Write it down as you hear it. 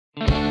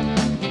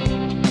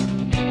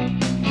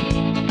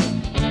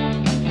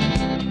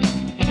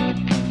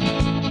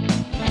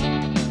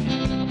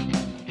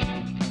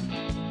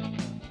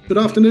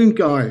Good afternoon,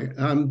 Guy.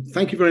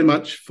 Thank you very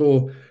much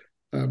for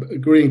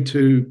agreeing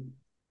to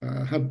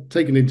have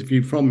taken an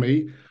interview from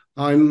me.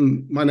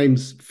 My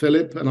name's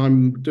Philip, and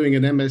I'm doing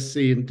an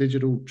MSc in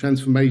Digital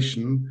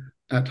Transformation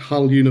at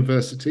Hull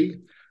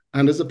University.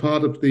 And as a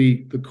part of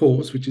the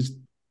course, which is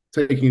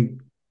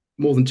taking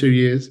more than 2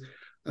 years,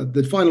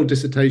 the final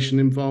dissertation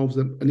involves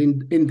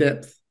an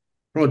in-depth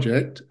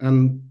project,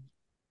 and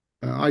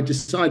I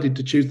decided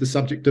to choose the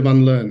subject of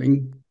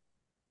unlearning.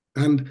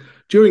 And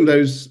during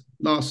those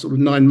last sort of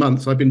 9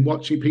 months, I've been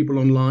watching people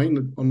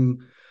online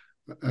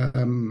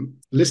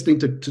listening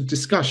to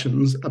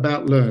discussions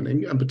about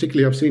learning, and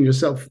particularly I've seen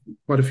yourself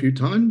quite a few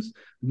times,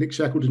 Nick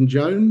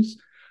Shackleton-Jones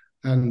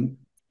and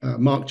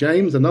Mark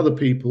James and other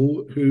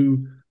people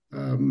who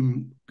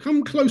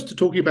come close to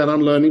talking about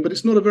unlearning, but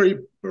it's not a very,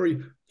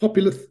 very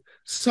popular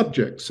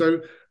subject. So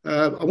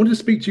I wanted to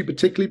speak to you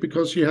particularly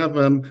because you have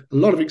a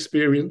lot of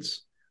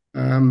experience,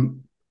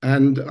 and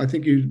I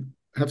think you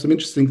have some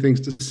interesting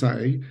things to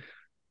say.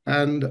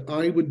 And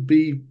I would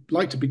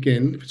like to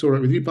begin, if it's all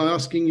right with you, by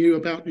asking you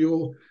about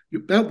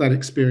that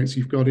experience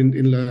you've got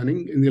in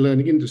learning, in the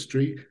learning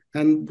industry,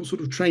 and what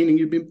sort of training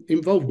you've been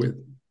involved with.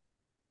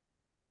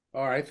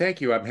 All right, thank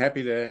you. I'm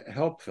happy to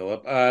help,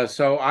 Philip.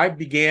 So I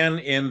began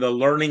in the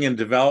learning and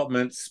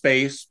development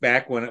space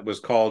back when it was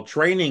called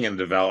training and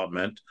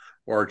development,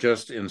 or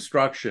just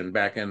instruction,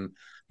 back in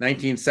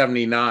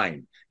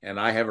 1979. And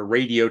I have a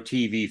radio,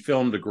 TV,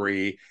 film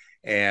degree.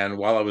 And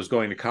while I was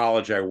going to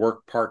college, I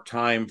worked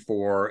part-time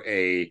for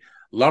a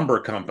lumber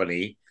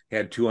company,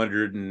 had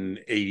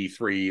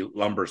 283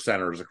 lumber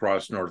centers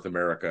across North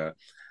America.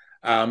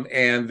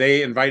 And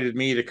they invited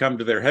me to come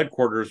to their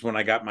headquarters when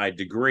I got my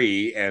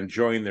degree and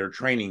join their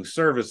training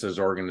services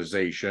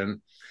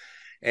organization.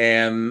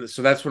 And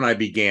so that's when I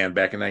began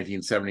back in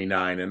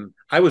 1979. And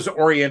I was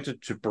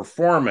oriented to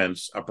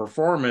performance, a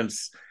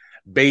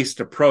performance-based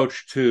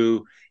approach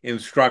to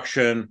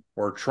instruction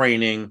or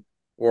training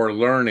or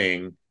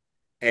learning.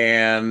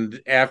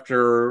 And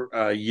after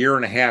a year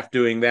and a half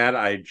doing that,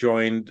 I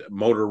joined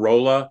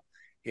Motorola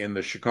in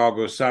the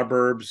Chicago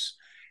suburbs,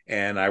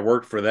 and I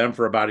worked for them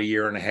for about a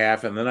year and a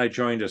half. And then I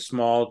joined a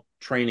small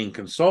training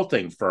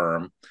consulting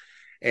firm,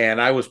 and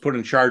I was put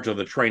in charge of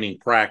the training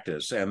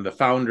practice. And the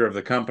founder of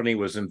the company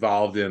was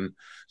involved in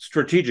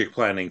strategic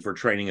planning for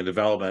training and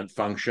development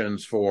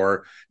functions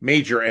for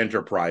major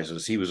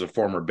enterprises. He was a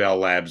former Bell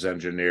Labs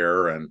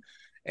engineer,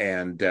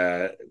 and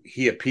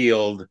he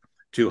appealed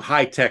to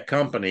high-tech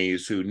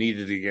companies who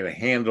needed to get a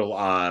handle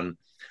on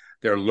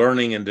their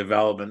learning and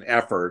development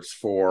efforts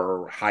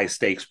for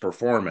high-stakes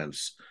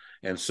performance.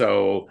 And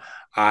so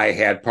I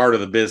had part of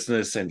the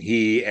business, and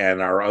he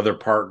and our other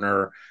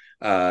partner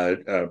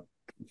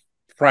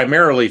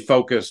primarily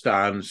focused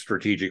on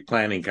strategic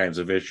planning kinds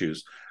of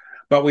issues.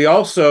 But we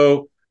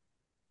also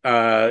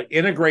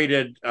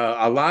integrated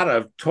a lot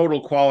of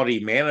total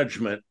quality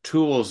management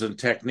tools and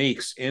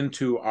techniques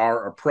into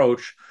our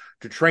approach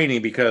to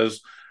training,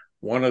 because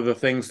one of the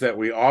things that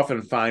we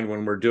often find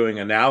when we're doing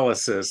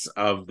analysis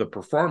of the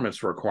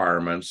performance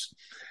requirements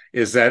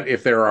is that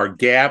if there are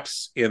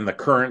gaps in the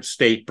current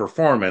state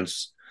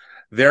performance,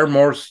 they're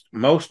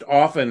most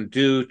often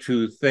due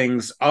to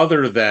things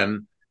other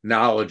than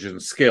knowledge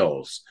and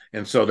skills.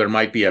 And so there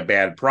might be a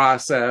bad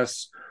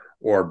process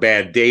or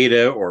bad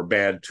data or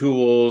bad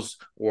tools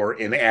or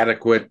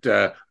inadequate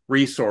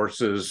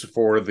resources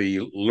for the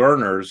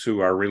learners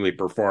who are really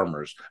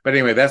performers. But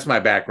anyway, that's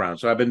my background.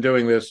 So I've been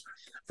doing this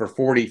for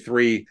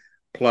 43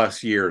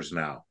 plus years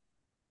now.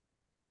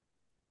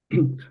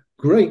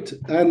 Great.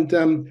 And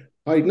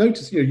I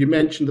noticed, you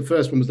mentioned the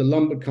first one was the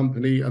lumber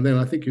company, and then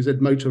I think you said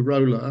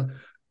Motorola.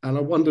 And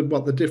I wondered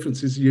what the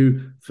differences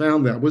you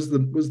found there. Was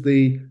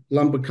the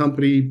lumber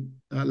company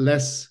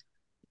less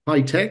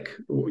high tech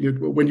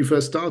when you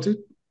first started?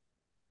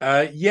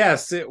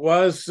 Yes, it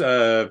was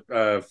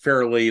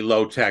fairly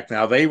low tech.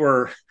 Now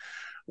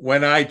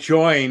when I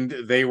joined,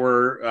 they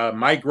were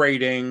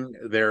migrating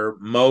their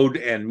mode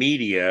and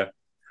media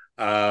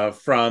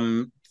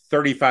from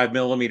 35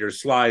 millimeter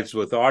slides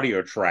with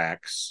audio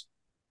tracks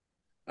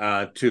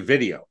to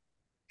video.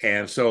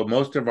 And so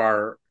most of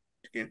our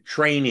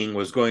training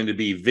was going to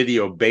be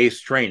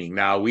video-based training.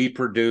 Now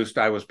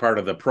I was part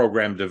of the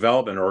program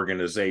development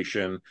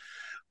organization.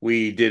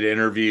 We did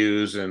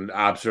interviews and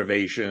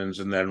observations,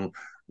 and then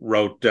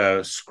wrote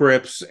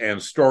scripts and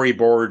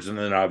storyboards, and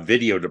then our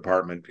video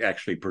department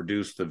actually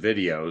produced the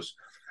videos.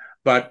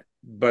 But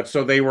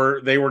so they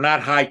were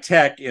not high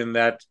tech in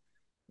that,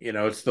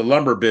 it's the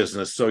lumber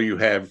business. So you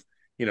have,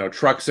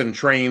 trucks and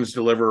trains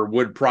deliver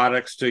wood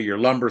products to your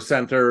lumber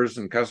centers,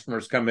 and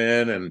customers come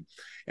in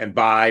and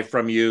buy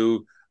from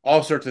you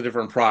all sorts of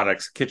different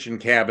products, kitchen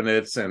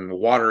cabinets and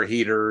water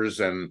heaters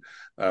and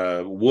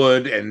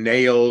wood and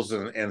nails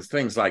and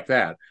things like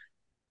that.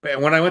 But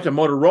when I went to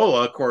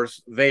Motorola, of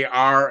course, they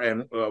are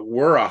and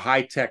were a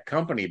high-tech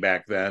company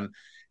back then,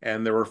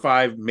 and there were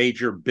 5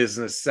 major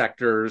business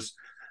sectors.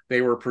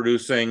 They were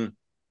producing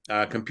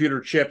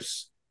computer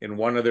chips in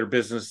one of their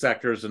business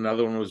sectors.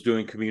 Another one was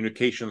doing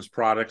communications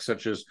products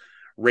such as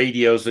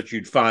radios that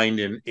you'd find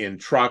in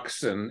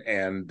trucks and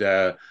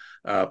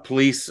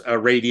police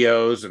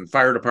radios and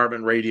fire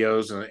department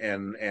radios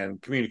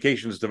and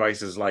communications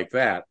devices like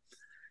that.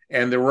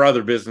 And there were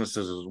other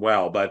businesses as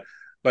well.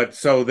 But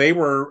so they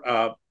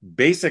were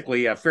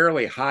basically a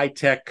fairly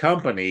high-tech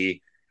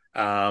company.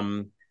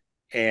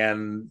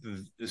 And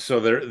so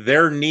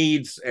their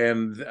needs,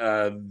 and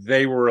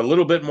they were a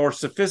little bit more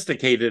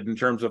sophisticated in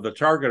terms of the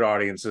target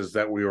audiences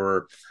that we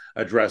were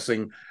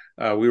addressing.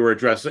 We were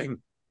addressing,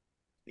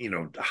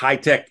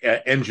 high-tech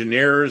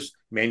engineers,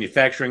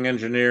 manufacturing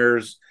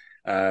engineers,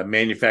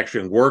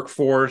 manufacturing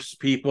workforce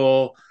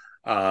people,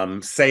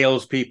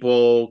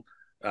 salespeople.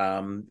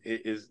 So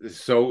it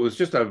was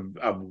just a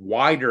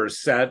wider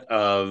set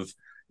of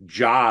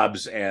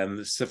jobs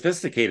and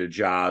sophisticated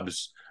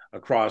jobs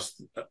across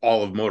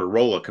all of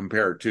Motorola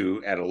compared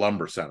to at a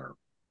lumber center.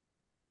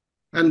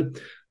 And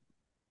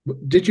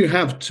did you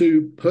have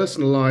to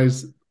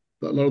personalize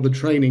a lot of the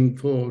training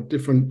for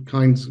different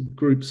kinds of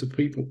groups of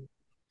people?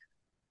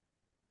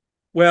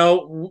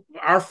 Well,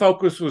 our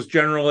focus was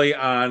generally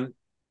on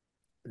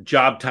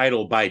job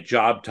title by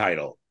job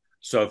title.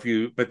 So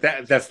but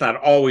that's not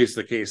always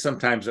the case.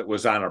 Sometimes it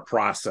was on a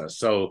process.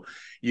 So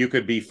you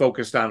could be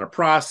focused on a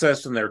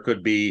process, and there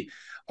could be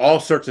all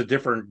sorts of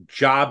different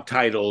job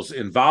titles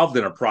involved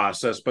in a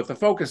process. But the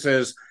focus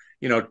is,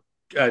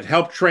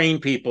 help train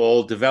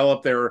people,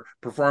 develop their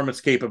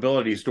performance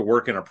capabilities to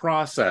work in a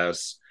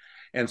process.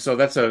 And so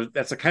that's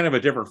a kind of a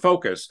different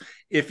focus.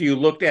 If you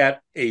looked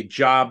at a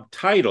job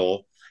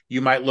title,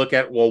 you might look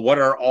at, well, what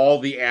are all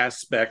the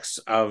aspects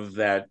of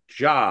that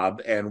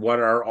job, and what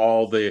are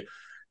all the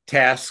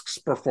tasks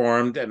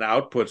performed and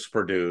outputs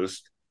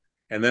produced,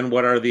 and then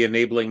what are the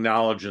enabling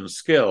knowledge and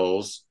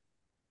skills,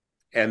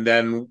 and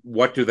then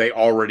what do they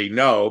already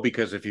know?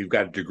 Because if you've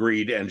got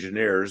degreed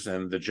engineers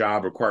and the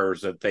job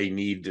requires that they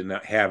need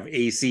to have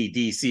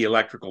AC/DC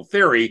electrical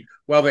theory,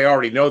 well, they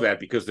already know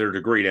that because they're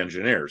degreed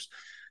engineers.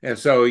 And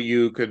so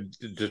you could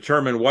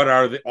determine what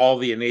are all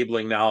the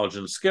enabling knowledge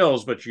and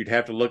skills, but you'd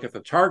have to look at the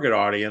target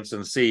audience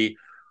and see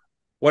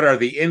what are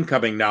the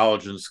incoming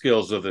knowledge and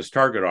skills of this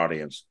target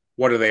audience.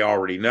 What do they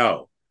already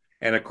know?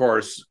 And of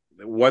course,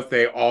 what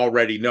they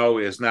already know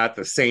is not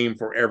the same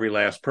for every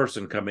last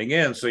person coming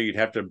in. So you'd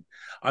have to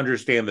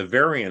understand the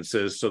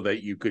variances so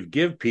that you could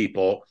give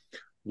people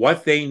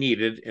what they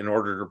needed in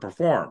order to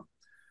perform.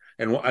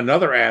 And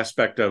another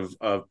aspect of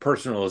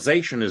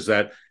personalization is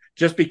that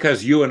just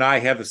because you and I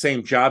have the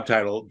same job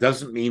title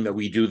doesn't mean that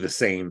we do the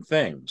same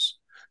things.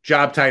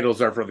 Job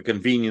titles are for the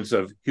convenience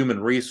of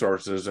human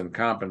resources and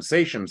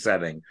compensation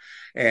setting,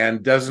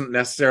 and doesn't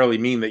necessarily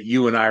mean that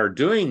you and I are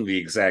doing the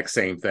exact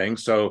same thing.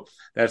 So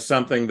that's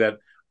something that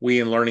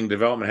we in learning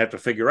development have to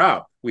figure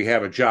out. We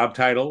have a job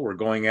title. We're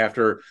going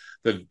after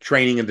the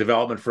training and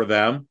development for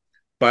them,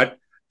 but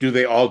do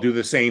they all do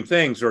the same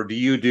things? Or do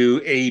you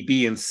do A,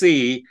 B, and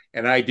C,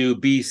 and I do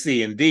B,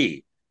 C, and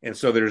D? And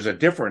so there's a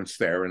difference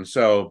there. And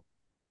so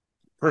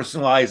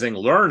personalizing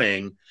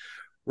learning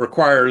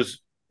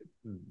requires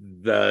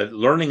the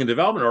learning and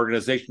development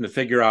organization to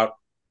figure out,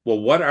 well,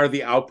 what are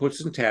the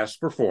outputs and tasks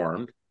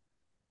performed?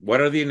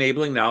 What are the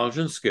enabling knowledge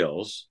and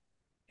skills?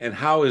 And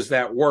how is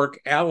that work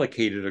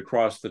allocated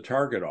across the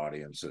target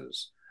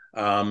audiences?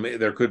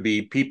 There could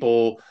be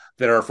people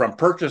that are from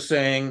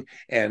purchasing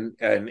and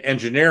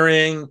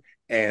engineering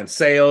and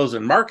sales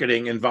and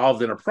marketing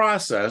involved in a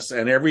process,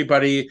 and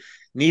everybody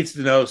needs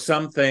to know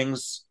some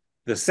things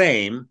the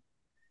same,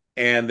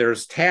 and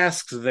there's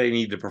tasks they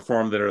need to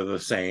perform that are the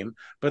same,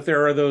 but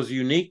there are those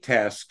unique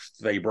tasks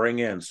they bring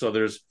in. So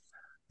there's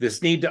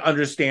this need to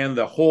understand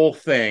the whole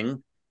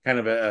thing, kind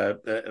of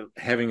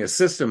having a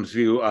systems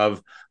view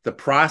of the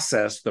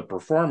process, the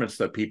performance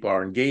that people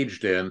are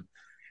engaged in,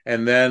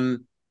 and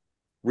then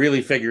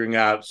really figuring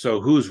out,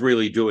 so who's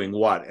really doing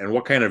what, and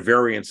what kind of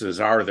variances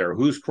are there,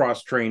 who's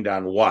cross-trained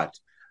on what,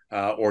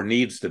 or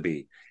needs to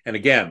be. And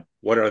again,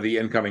 what are the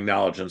incoming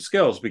knowledge and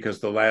skills? Because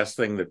the last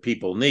thing that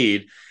people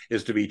need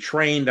is to be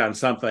trained on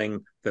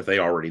something that they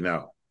already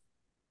know.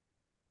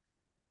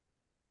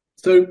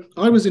 So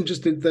I was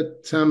interested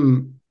that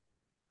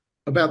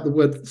about the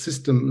word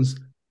systems,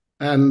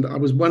 and I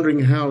was wondering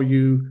how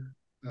you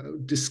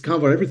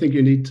discover everything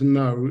you need to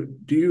know.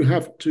 Do you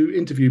have to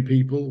interview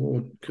people,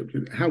 or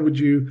how would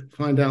you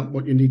find out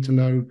what you need to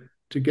know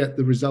to get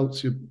the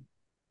results you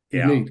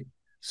need?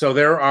 So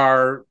there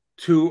are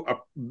two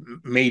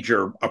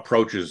major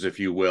approaches, if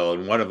you will,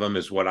 and one of them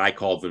is what I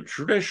call the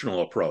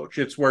traditional approach.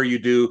 It's where you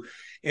do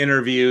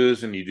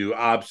interviews and you do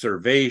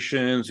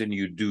observations and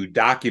you do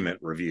document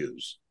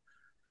reviews.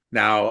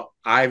 Now,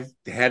 I've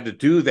had to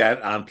do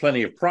that on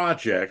plenty of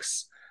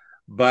projects,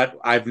 but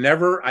I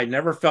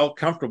never felt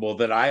comfortable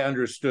that I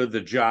understood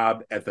the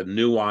job at the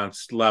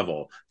nuanced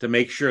level to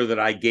make sure that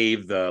I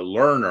gave the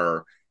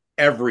learner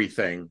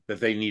everything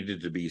that they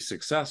needed to be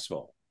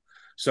successful.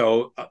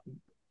 So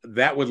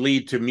that would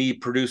lead to me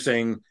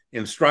producing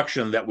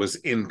instruction that was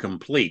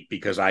incomplete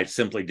because I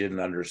simply didn't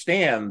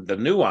understand the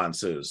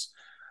nuances.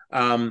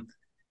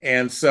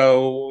 And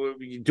so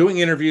doing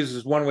interviews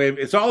is one way.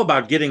 It's all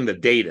about getting the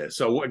data.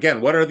 So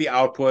again, what are the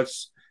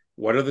outputs?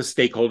 what are the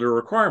stakeholder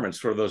requirements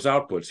for those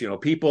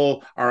outputs?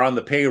 People are on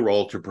the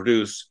payroll to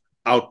produce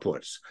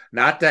outputs,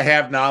 not to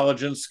have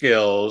knowledge and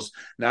skills,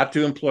 not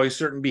to employ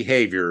certain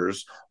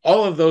behaviors.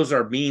 All of those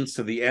are means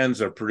to the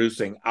ends of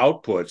producing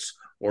outputs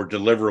or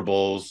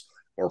deliverables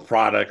or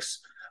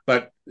products.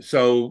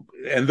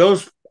 And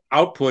those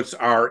outputs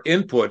are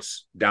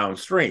inputs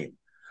downstream.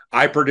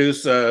 I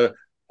produce a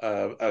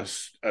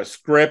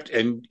script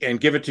and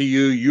give it to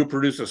you. You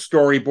produce a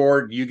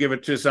storyboard. You give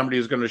it to somebody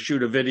who's going to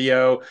shoot a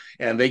video,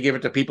 and they give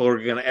it to people who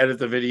are going to edit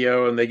the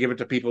video, and they give it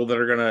to people that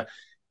are going to,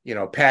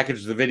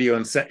 package the video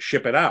and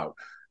ship it out.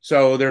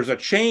 So there's a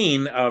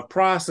chain of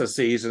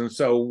processes. And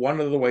so one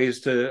of the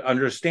ways to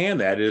understand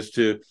that is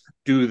to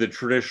do the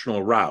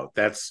traditional route.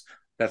 That's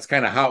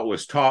kind of how it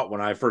was taught when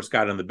I first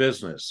got in the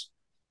business.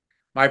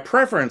 My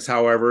preference,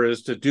 however,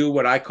 is to do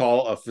what I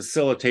call a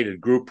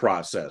facilitated group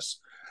process.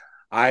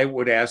 I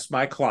would ask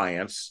my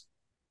clients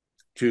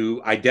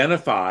to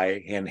identify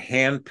and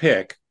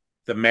handpick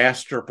the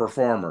master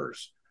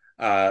performers.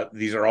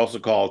 These are also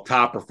called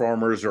top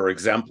performers or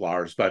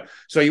exemplars.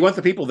 So you want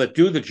the people that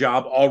do the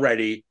job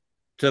already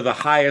to the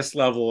highest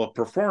level of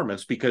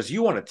performance, because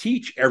you want to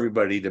teach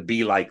everybody to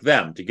be like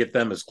them, to get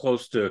them as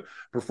close to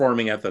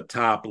performing at the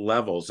top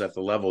levels, at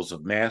the levels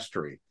of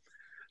mastery.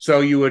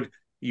 So you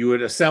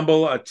would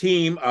assemble a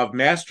team of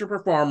master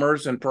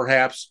performers and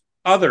perhaps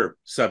other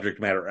subject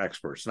matter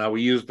experts. Now,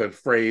 we use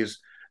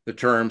the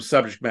term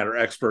subject matter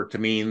expert to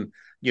mean,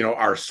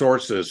 our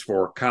sources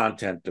for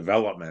content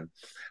development.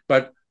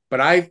 But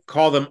I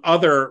call them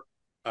other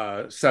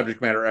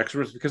subject matter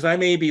experts because I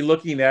may be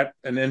looking at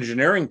an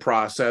engineering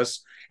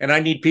process and I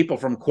need people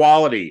from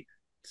quality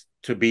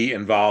to be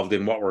involved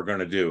in what we're going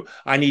to do.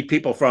 I need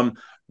people from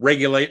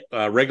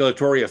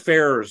regulatory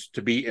affairs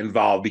to be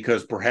involved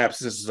because perhaps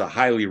this is a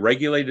highly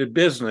regulated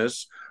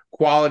business.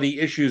 Quality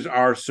issues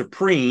are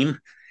supreme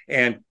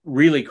and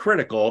really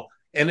critical,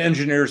 and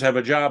engineers have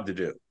a job to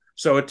do.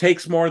 So it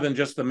takes more than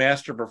just the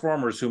master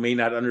performers who may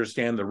not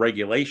understand the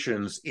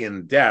regulations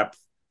in depth,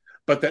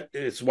 but that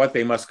it's what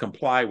they must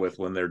comply with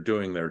when they're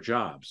doing their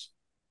jobs.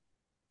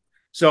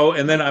 So,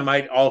 and then I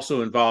might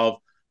also involve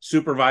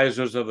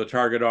supervisors of the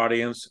target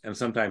audience and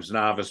sometimes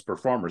novice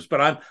performers.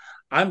 But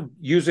I'm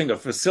using a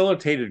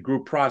facilitated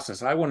group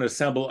process. I want to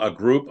assemble a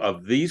group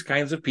of these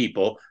kinds of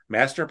people,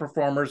 master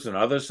performers and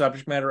other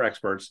subject matter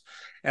experts,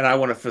 and I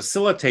want to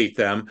facilitate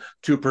them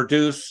to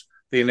produce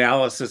the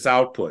analysis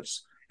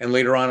outputs. And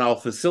later on, I'll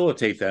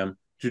facilitate them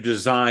to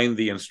design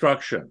the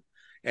instruction.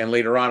 And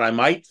later on, I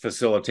might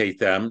facilitate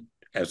them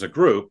as a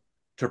group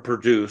to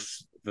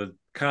produce the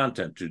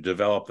content, to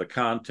develop the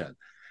content.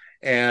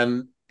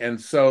 And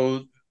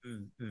so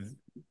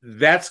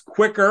that's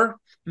quicker.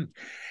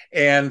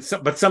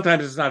 But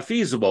sometimes it's not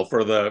feasible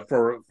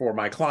for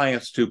my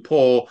clients to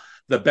pull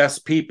the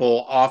best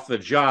people off the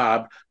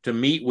job to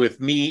meet with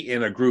me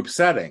in a group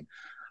setting.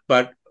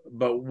 But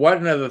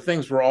one of the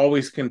things we're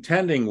always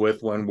contending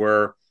with when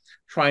we're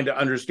trying to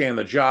understand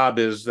the job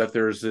is that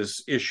there's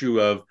this issue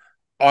of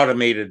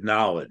automated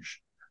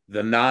knowledge,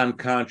 the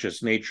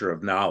non-conscious nature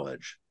of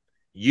knowledge.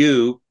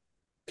 You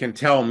can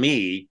tell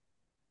me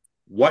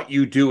what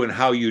you do and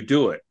how you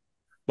do it.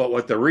 But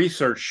what the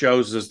research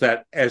shows is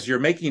that as you're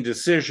making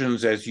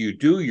decisions, as you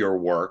do your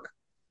work,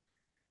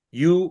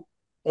 you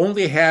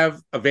only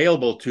have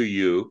available to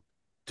you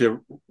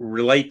to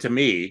relate to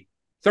me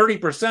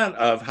 30%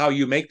 of how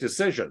you make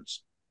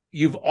decisions.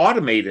 You've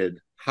automated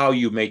how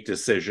you make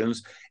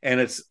decisions, and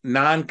it's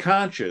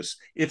non-conscious.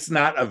 It's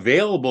not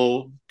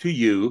available to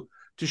you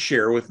to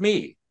share with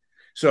me.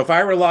 So if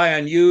I rely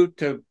on you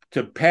to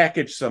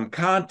package some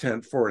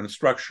content for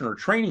instruction or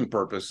training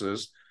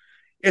purposes,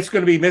 it's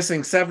going to be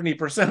missing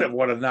 70% of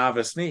what a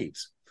novice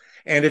needs.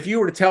 And if you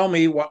were to tell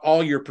me what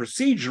all your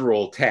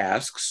procedural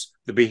tasks,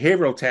 the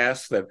behavioral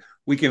tasks that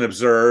we can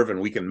observe and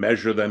we can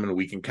measure them and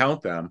we can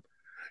count them,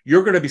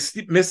 you're going to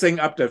be missing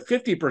up to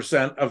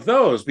 50% of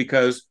those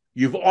because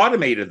you've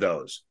automated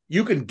those.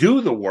 You can do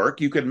the work,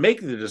 you can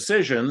make the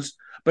decisions,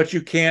 but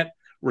you can't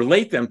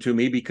relate them to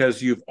me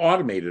because you've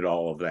automated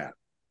all of that.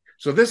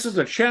 So this is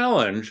a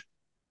challenge,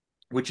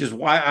 which is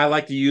why I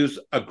like to use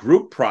a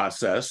group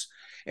process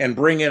and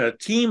bring in a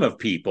team of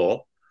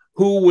people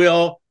who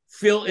will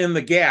fill in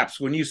the gaps.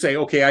 When you say,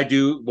 okay, I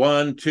do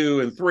 1,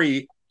 2, and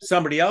 3,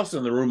 somebody else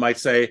in the room might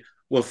say,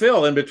 well,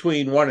 Phil, in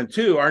between 1 and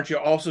 2, aren't you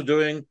also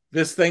doing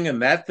this thing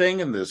and that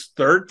thing and this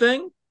third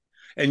thing?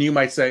 And you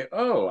might say,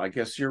 oh, I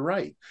guess you're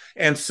right.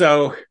 And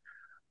so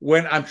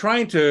when I'm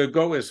trying to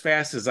go as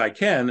fast as I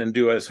can and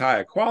do as high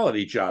a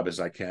quality job as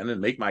I can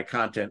and make my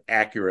content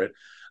accurate,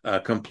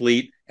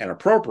 complete, and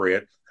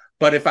appropriate,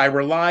 but if I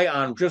rely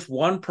on just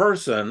one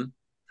person,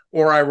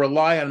 or I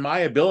rely on my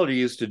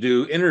abilities to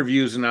do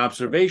interviews and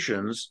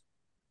observations,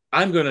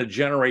 I'm going to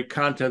generate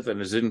content that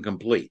is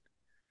incomplete.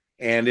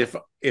 And if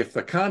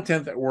the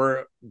content that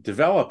we're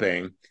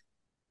developing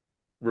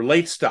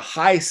relates to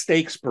high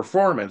stakes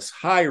performance,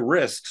 high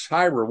risks,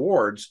 high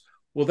rewards,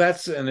 well,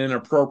 that's an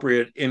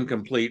inappropriate,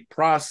 incomplete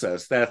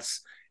process.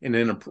 That's an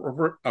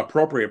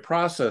inappropriate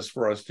process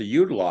for us to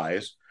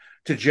utilize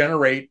to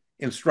generate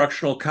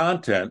instructional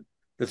content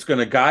that's going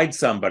to guide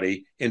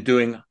somebody in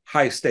doing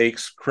high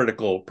stakes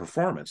critical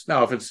performance.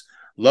 Now, if it's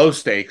low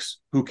stakes,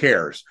 who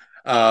cares?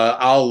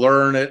 I'll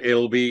learn it.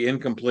 It'll be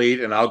incomplete,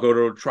 and I'll go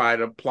to try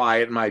to apply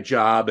it in my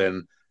job,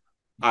 and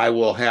I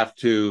will have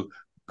to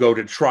go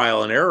to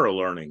trial and error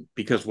learning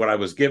because what I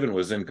was given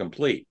was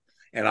incomplete.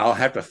 And I'll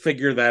have to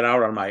figure that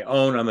out on my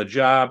own on the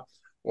job,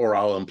 or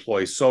I'll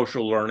employ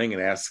social learning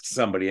and ask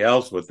somebody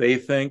else what they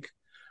think.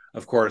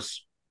 Of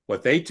course,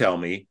 what they tell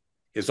me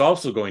is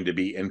also going to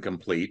be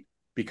incomplete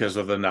because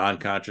of the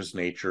non-conscious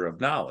nature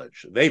of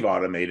knowledge. They've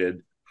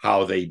automated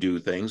how they do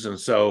things. And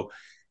so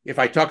if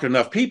I talk to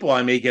enough people,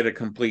 I may get a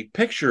complete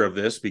picture of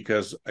this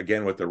because,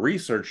 again, what the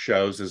research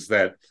shows is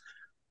that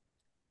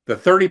the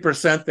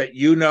 30% that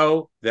you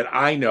know, that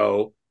I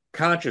know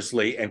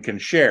consciously and can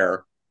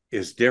share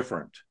is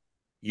different.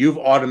 You've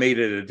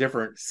automated a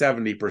different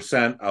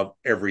 70% of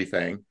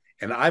everything,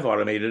 and I've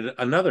automated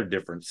another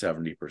different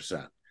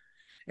 70%.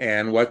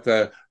 And what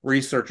the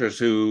researchers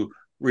who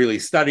really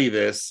study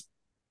this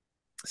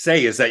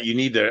say is that you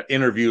need to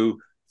interview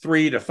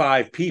 3 to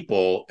 5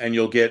 people and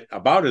you'll get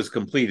about as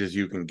complete as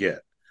you can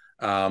get.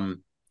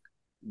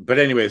 But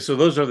anyway, so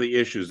those are the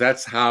issues.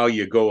 That's how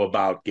you go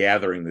about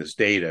gathering this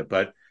data.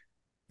 But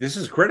this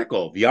is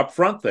critical. The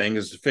upfront thing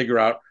is to figure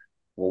out,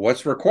 well,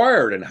 what's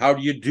required and how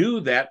do you do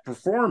that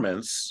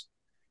performance?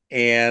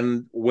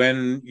 And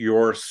when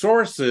your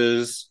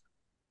sources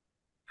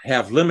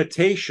have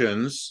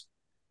limitations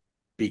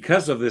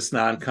because of this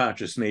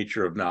non-conscious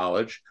nature of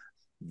knowledge,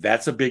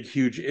 that's a big,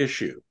 huge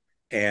issue.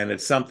 And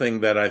it's something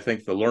that I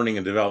think the learning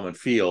and development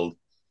field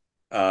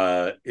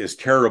is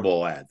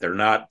terrible at.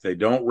 They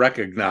don't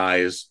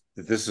recognize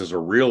that this is a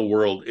real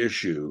world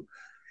issue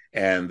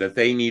and that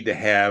they need to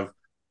have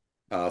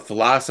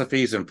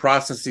philosophies and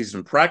processes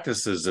and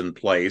practices in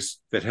place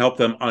that help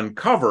them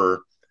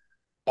uncover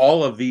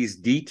all of these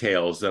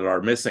details that are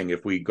missing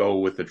if we go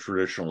with the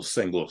traditional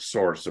single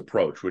source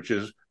approach, which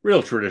is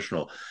real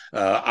traditional.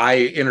 I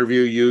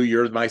interview you,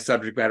 you're my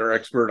subject matter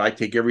expert, I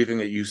take everything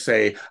that you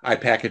say, I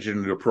package it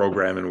into a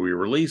program, and we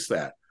release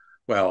that.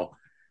 Well,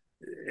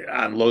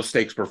 on low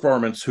stakes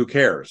performance, who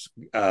cares?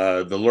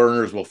 The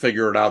learners will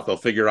figure it out, they'll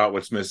figure out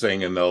what's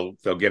missing, and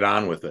they'll get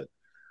on with it.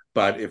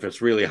 But if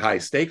it's really high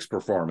stakes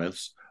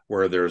performance,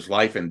 where there's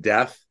life and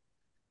death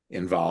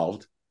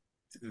involved,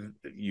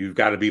 you've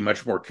got to be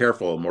much more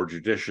careful and more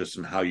judicious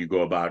in how you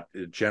go about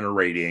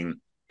generating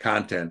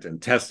content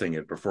and testing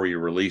it before you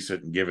release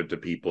it and give it to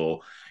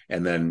people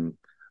and then,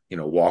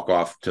 walk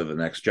off to the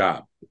next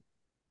job.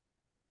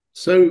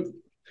 So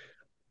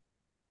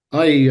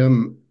I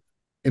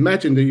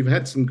imagine that you've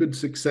had some good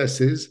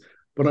successes,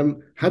 but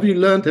have you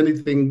learned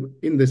anything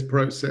in this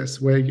process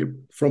where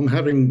from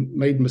having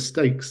made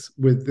mistakes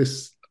with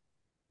this,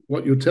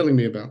 what you're telling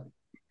me about?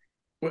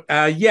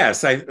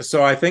 Yes.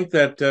 I think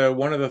that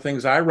one of the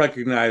things I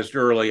recognized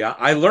early,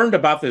 I learned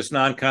about this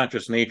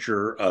non-conscious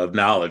nature of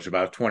knowledge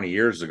about 20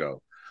 years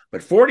ago.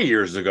 But 40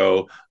 years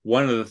ago,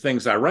 one of the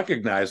things I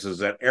recognized is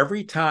that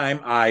every time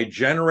I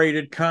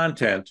generated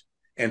content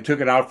and took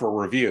it out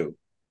for review,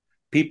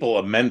 people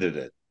amended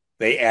it.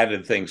 They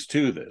added things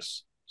to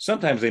this.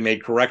 Sometimes they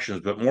made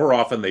corrections, but more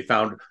often they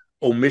found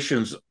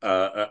omissions,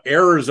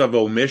 errors of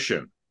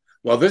omission.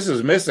 Well, this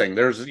is missing.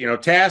 There's,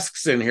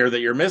 tasks in here that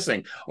you're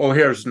missing. Oh,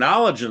 here's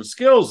knowledge and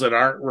skills that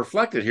aren't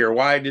reflected here.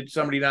 Why did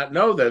somebody not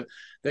know that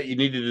you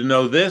needed to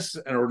know this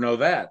or know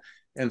that?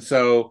 And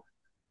so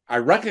I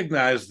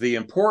recognize the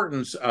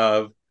importance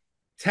of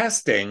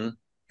testing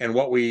and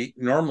what we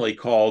normally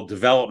call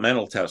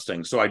developmental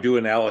testing. So I do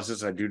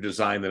analysis, I do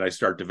design, then I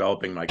start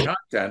developing my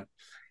content.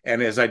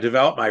 And as I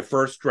develop my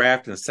first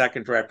draft and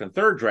second draft and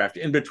third draft,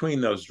 in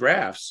between those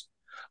drafts,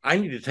 I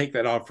need to take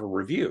that out for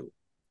review.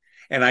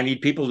 And I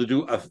need people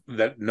to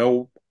that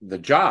know the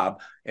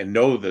job and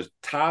know the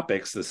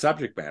topics, the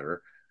subject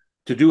matter,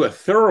 to do a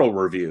thorough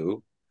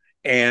review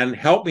and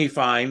help me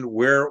find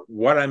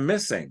what I'm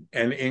missing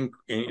and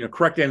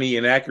correct any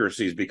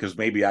inaccuracies because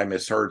maybe I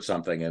misheard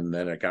something and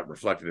then it got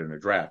reflected in a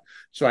draft.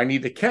 So I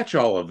need to catch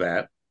all of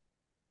that.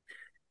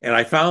 And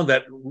I found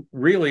that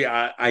really,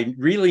 I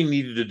really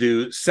needed to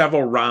do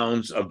several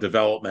rounds of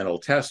developmental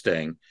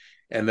testing.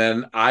 And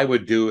then I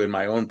would do in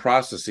my own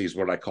processes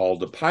what I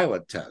called a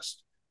pilot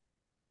test.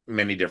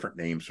 Many different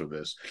names for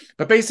this.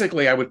 But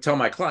basically, I would tell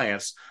my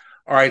clients,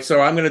 all right, so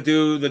I'm going to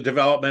do the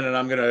development and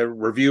I'm going to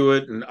review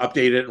it and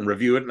update it and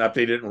review it and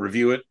update it and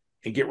review it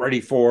and get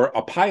ready for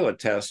a pilot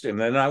test. And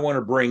then I want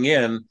to bring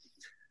in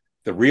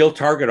the real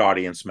target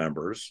audience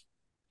members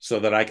so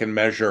that I can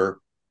measure,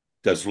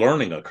 does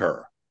learning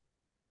occur?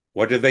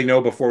 What did they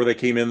know before they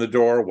came in the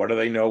door? What do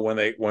they know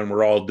when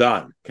we're all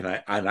done?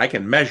 I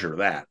can measure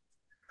that.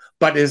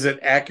 But is it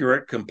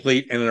accurate,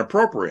 complete, and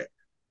appropriate?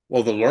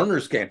 Well, the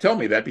learners can't tell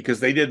me that because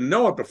they didn't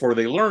know it before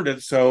they learned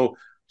it. So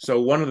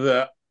one of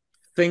the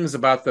things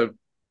about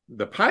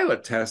the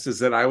pilot test is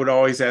that I would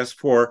always ask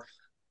for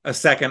a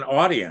second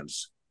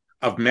audience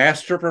of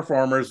master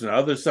performers and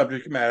other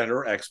subject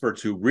matter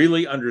experts who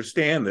really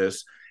understand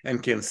this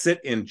and can sit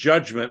in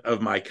judgment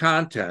of my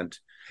content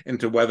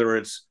into whether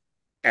it's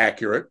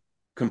accurate,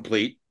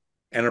 complete,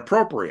 and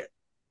appropriate.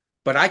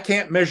 but I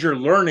can't measure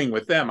learning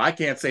with them. I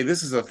can't say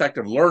this is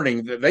effective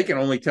learning. They can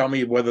only tell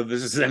me whether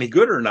this is any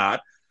good or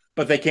not,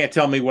 but they can't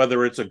tell me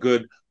whether it's a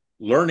good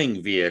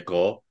learning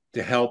vehicle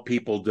to help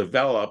people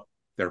develop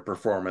their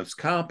performance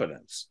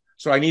competence.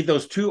 So I need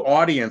those two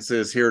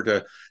audiences here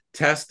to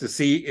test to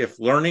see if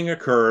learning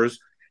occurs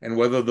and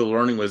whether the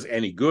learning was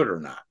any good or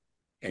not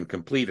and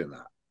complete or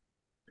not.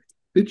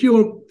 Did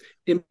your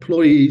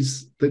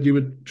employees that you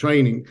were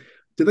training,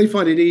 did they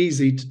find it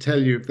easy to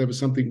tell you if there was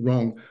something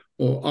wrong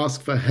or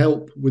ask for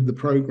help with the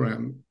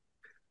program?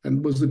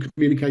 And was the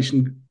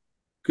communication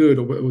good,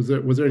 or was there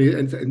any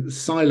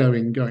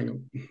siloing going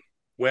on?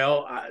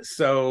 Well,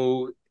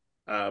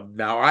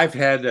 now I've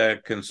had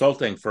a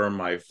consulting firm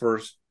my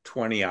first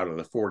 20 out of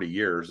the 40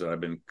 years that I've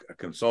been a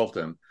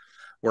consultant,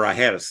 where I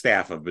had a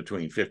staff of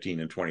between 15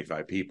 and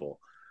 25 people.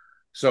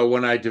 So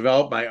when I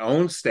developed my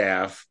own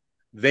staff,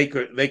 they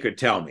could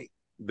tell me.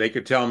 They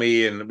could tell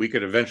me, and we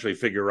could eventually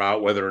figure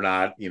out whether or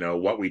not,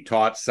 what we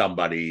taught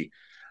somebody,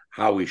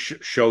 how we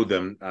showed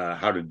them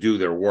how to do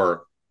their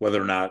work,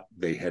 whether or not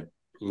they had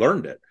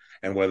learned it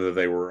and whether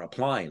they were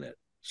applying it.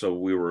 So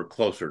we were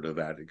closer to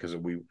that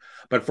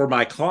but for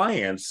my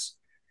clients,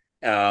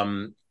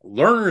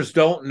 learners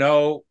don't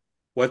know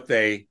what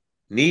they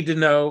need to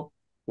know,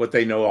 what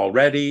they know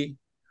already,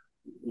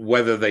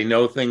 whether they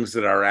know things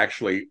that are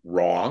actually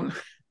wrong.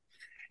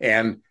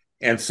 And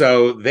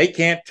so they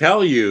can't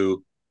tell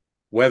you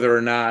whether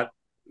or not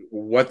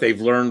what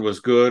they've learned was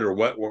good or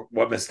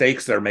what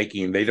mistakes they're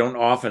making. They don't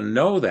often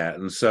know that.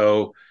 And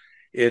so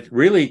it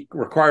really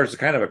requires a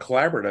kind of a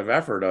collaborative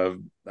effort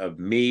of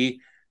me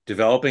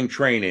developing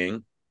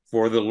training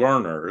for the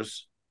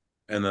learners,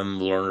 and then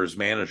the learners'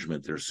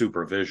 management, their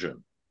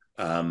supervision.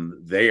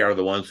 They are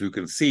the ones who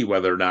can see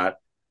whether or not,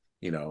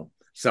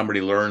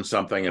 somebody learned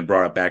something and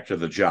brought it back to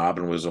the job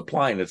and was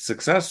applying it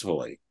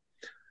successfully.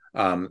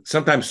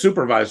 Sometimes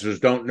supervisors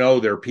don't know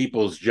their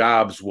people's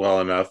jobs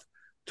well enough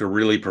to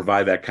really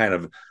provide that kind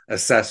of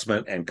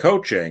assessment and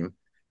coaching,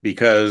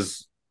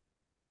 because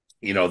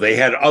they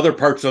had other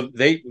parts of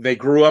they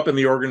grew up in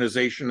the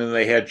organization and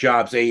they had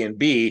jobs A and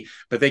B,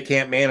 but they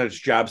can't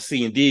manage jobs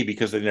C and D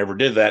because they never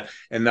did that.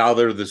 And now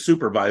they're the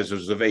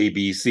supervisors of A,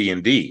 B, C,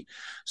 and D.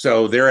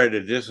 So they're at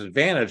a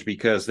disadvantage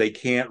because they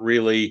can't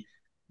really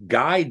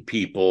guide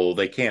people.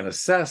 They can't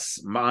assess,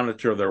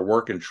 monitor their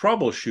work, and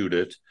troubleshoot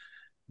it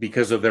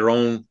because of their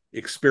own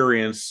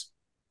experience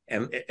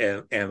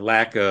and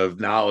lack of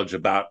knowledge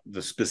about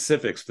the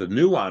specifics, the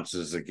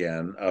nuances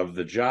again of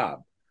the job.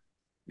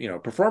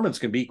 Performance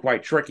can be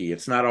quite tricky.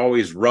 It's not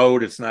always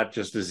rote. It's not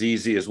just as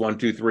easy as 1,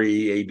 2,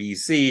 3,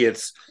 ABC.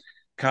 It's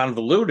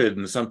convoluted,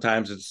 and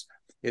sometimes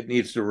it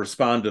needs to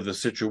respond to the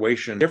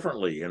situation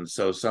differently. And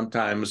so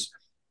sometimes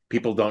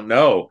people don't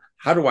know,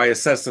 how do I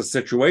assess the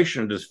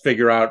situation to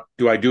figure out,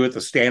 do I do it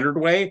the standard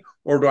way,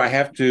 or do I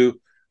have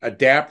to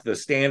adapt the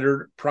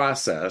standard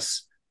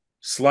process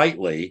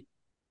slightly,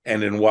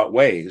 and in what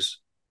ways,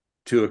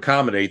 to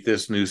accommodate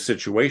this new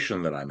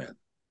situation that I'm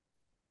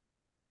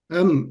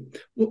in?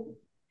 Well,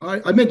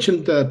 I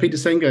mentioned Peter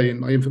Senge in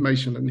my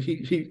information, and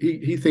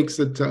he thinks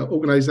that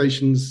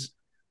organizations,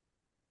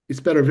 it's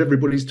better if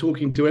everybody's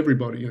talking to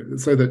everybody,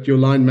 so that your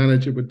line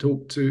manager would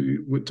talk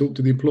to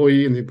the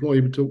employee, and the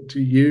employee would talk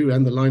to you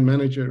and the line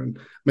manager, and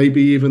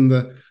maybe even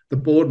the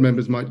board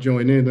members might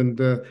join in, and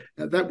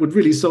that would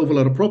really solve a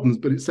lot of problems.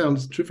 But it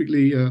sounds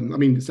terrifically,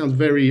 it sounds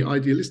very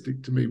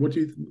idealistic to me. What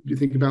do you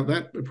think about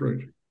that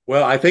approach?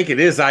 Well, I think it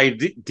is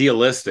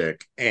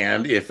idealistic.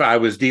 And if I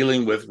was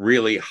dealing with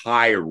really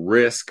high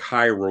risk,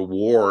 high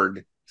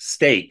reward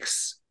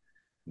stakes,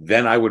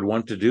 then I would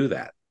want to do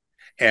that.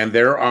 And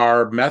there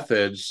are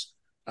methods.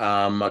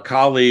 A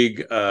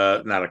colleague,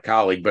 not a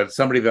colleague, but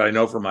somebody that I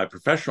know from my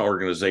professional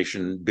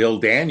organization, Bill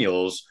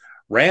Daniels,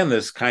 ran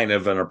this kind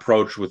of an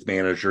approach with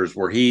managers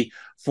where he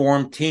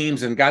formed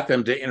teams and got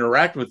them to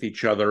interact with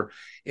each other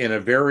in a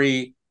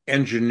very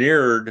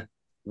engineered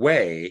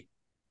way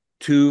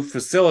to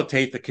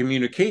facilitate the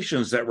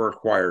communications that were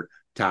required,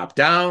 top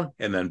down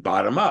and then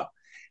bottom up.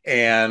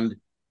 And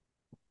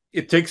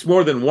it takes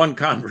more than one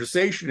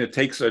conversation. It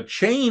takes a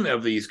chain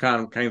of these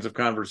kinds of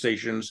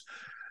conversations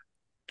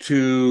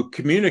to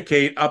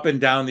communicate up and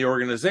down the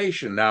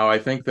organization. Now, I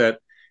think that,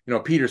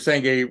 Peter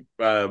Senge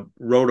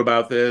wrote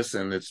about this,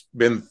 and it's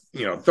been,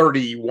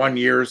 31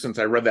 years since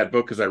I read that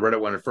book, because I read it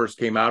when it first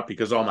came out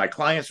because all my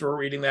clients were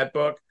reading that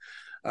book,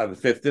 The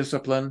Fifth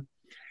Discipline.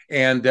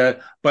 And,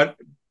 but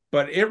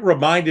it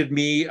reminded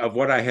me of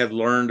what I had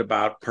learned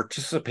about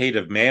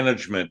participative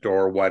management,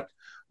 or what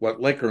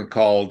Likern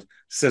called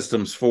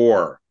Systems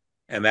 4,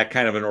 and that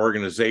kind of an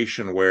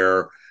organization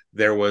where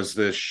there was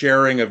this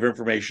sharing of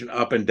information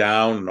up and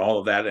down and all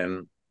of that.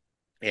 And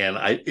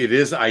it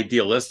is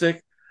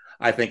idealistic.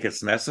 I think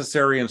it's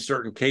necessary in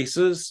certain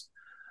cases.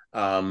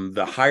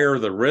 The higher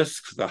the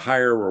risks, the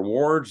higher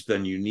rewards,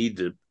 then you need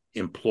to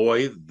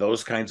employ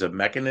those kinds of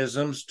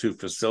mechanisms to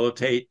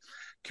facilitate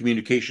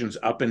communications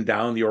up and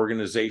down the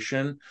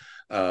organization.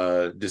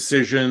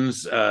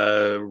 decisions,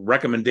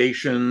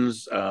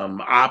 recommendations,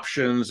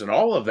 options, and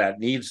all of that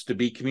needs to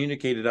be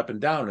communicated up and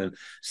down. And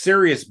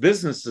serious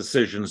business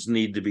decisions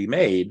need to be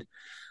made.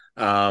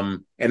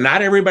 And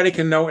not everybody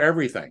can know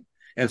everything.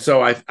 And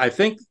so I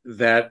think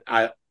that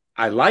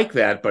I like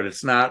that, but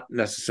it's not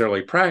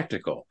necessarily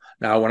practical.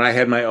 Now, when I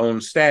had my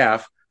own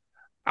staff,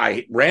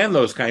 I ran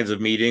those kinds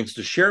of meetings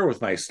to share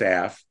with my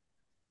staff,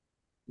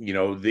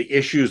 the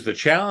issues, the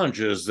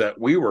challenges that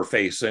we were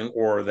facing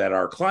or that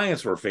our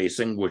clients were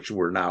facing, which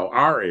were now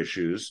our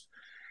issues,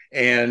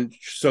 and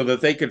so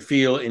that they could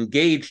feel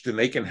engaged and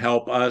they can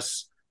help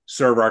us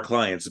serve our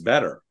clients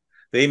better.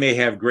 They may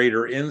have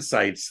greater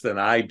insights than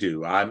I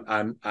do.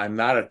 I'm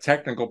not a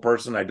technical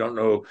person. I don't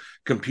know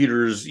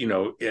computers,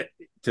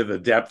 to the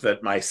depth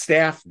that my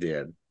staff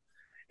did,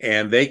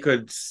 and they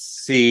could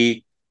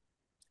see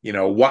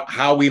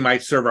how we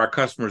might serve our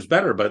customers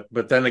better.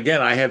 But then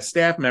again, I had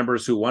staff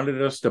members who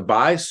wanted us to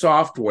buy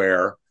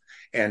software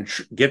and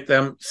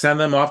send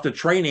them off to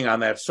training on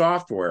that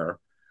software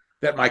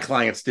that my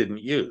clients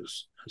didn't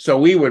use. So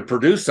we would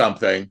produce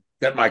something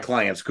that my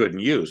clients couldn't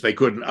use. They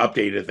couldn't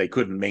update it. They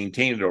couldn't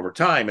maintain it over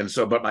time. And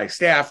so, but my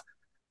staff,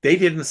 they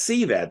didn't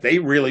see that. They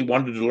really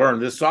wanted to learn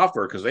this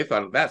software because they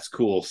thought that's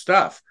cool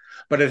stuff.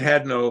 But it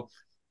had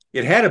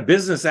a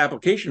business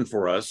application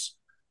for us,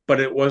 but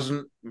it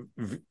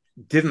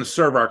didn't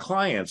serve our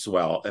clients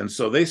well. And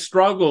so they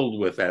struggled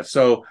with that.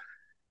 So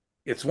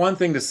it's one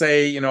thing to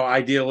say,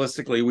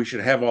 idealistically, we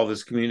should have all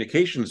this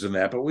communications in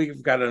that, but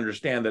we've got to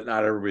understand that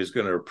not everybody's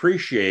going to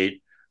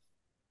appreciate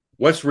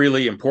what's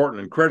really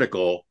important and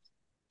critical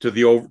to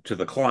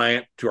the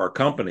client, to our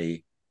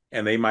company.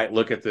 And they might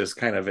look at this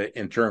kind of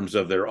in terms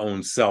of their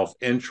own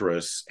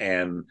self-interest,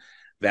 and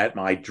that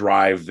might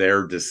drive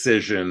their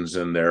decisions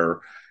and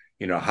their,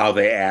 how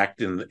they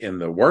act in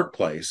the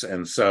workplace.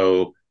 And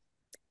so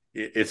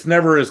it's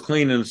never as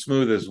clean and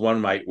smooth as one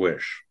might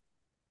wish.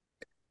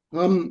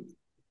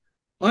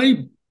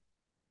 I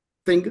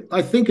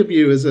think of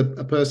you as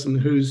a person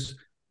who's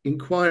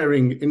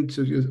inquiring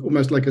into,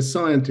 almost like a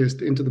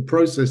scientist, into the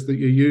process that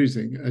you're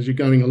using as you're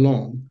going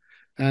along,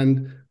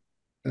 and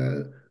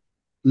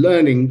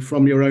learning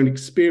from your own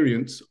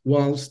experience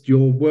whilst you're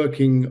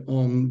working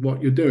on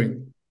what you're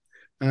doing.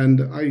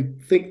 And I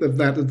think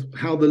that is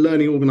how the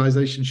learning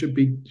organization should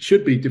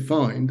be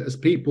defined, as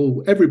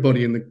people,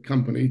 everybody in the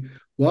company,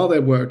 while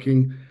they're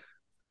working,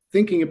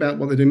 thinking about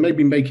what they're doing,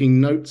 maybe making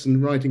notes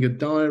and writing a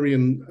diary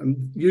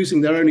and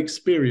using their own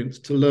experience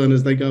to learn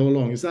as they go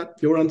along. Is that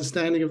your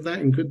understanding of that?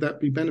 And could that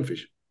be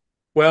beneficial?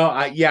 Well,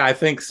 I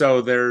think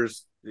so.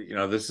 There's,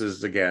 this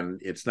is, again,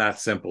 it's not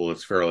simple.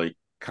 It's fairly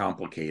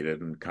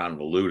complicated and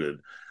convoluted.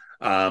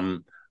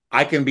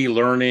 I can be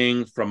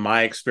learning from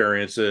my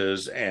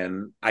experiences,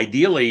 and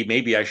ideally,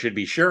 maybe I should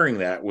be sharing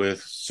that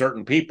with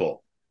certain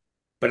people,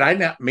 but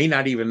I may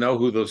not even know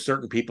who those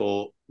certain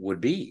people would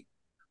be.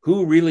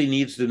 Who really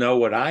needs to know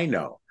what I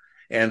know?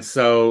 And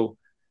so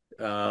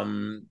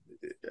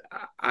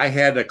I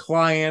had a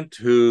client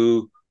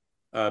who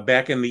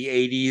back in the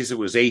 80s, it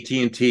was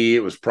AT&T,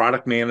 it was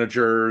product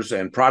managers,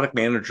 and product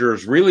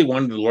managers really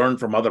wanted to learn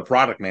from other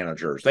product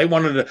managers.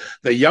 The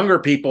younger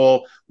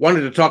people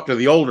wanted to talk to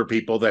the older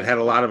people that had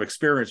a lot of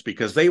experience,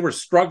 because they were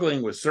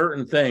struggling with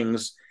certain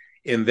things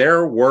in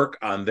their work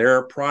on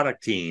their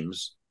product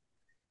teams.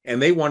 And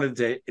they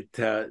wanted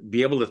to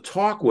be able to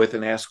talk with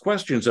and ask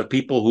questions of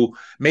people who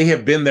may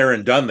have been there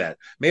and done that,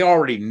 may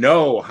already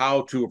know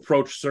how to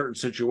approach certain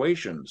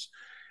situations.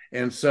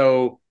 And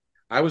so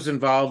I was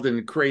involved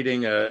in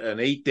creating an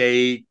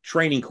 8-day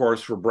training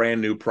course for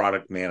brand new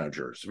product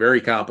managers. Very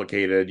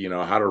complicated,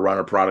 how to run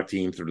a product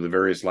team through the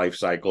various life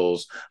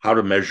cycles, how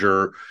to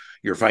measure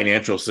your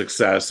financial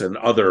success and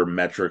other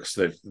metrics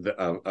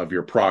of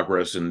your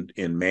progress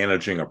in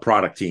managing a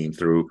product team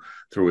through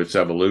its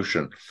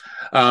evolution.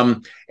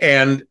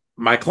 And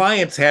my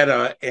clients had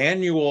an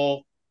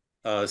annual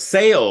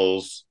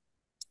sales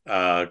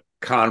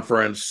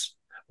conference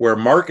where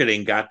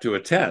marketing got to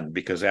attend,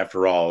 because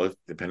after all,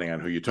 depending on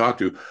who you talk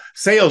to,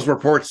 sales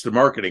reports to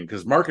marketing,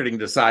 because marketing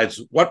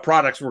decides what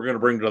products we're going to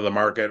bring to the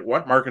market,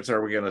 what markets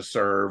are we going to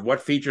serve, what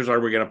features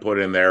are we going to put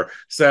in there.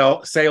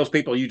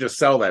 Salespeople, you just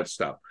sell that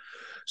stuff.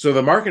 So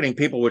the marketing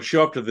people would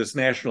show up to this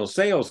national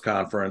sales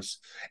conference,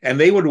 and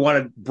they would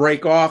want to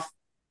break off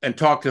and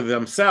talk to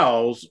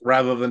themselves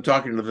rather than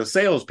talking to the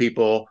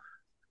salespeople,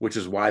 which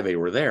is why they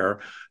were there,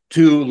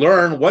 to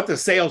learn what the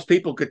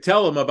salespeople could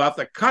tell them about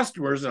the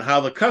customers and how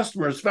the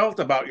customers felt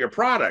about your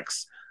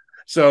products.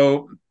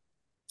 So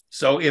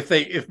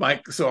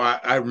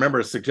I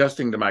remember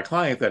suggesting to my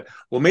client that,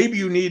 well, maybe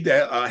you need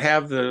to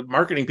have the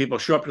marketing people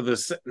show up to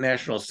this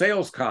national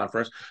sales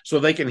conference so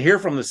they can hear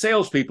from the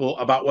salespeople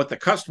about what the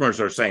customers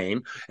are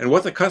saying and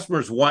what the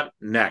customers want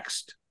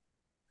next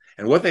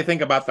and what they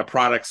think about the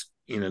products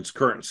in its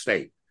current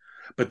state.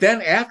 But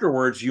then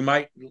afterwards, you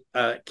might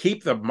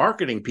keep the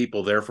marketing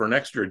people there for an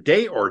extra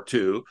day or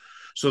two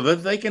so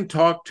that they can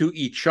talk to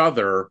each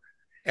other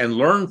and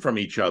learn from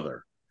each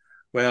other.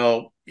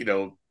 Well,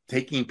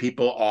 taking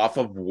people off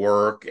of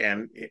work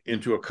and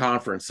into a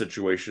conference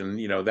situation,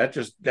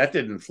 that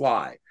didn't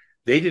fly.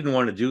 They didn't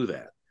want to do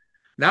that.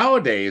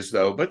 Nowadays,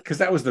 though, but because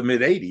that was the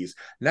mid 80s,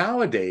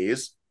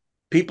 nowadays,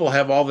 people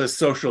have all this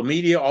social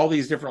media, all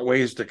these different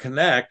ways to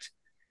connect.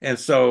 And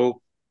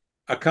so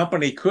a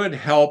company could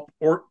help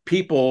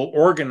people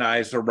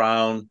organize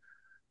around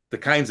the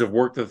kinds of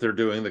work that they're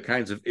doing, the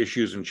kinds of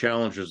issues and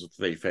challenges that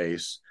they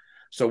face.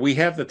 So we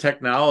have the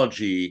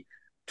technology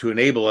to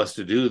enable us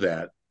to do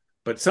that.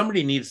 But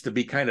somebody needs to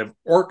be kind of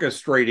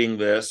orchestrating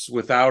this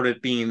without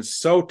it being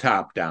so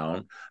top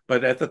down.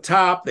 But at the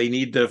top, they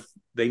need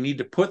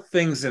to put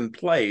things in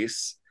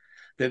place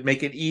that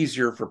make it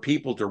easier for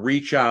people to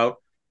reach out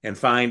and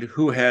find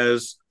who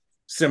has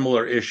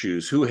similar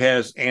issues, who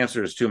has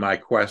answers to my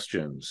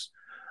questions.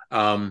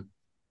 And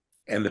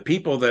the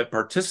people that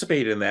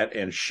participate in that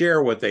and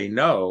share what they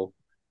know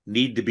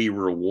need to be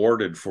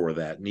rewarded for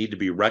that, need to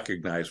be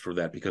recognized for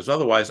that, because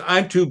otherwise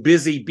I'm too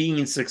busy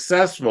being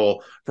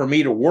successful for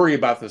me to worry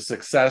about the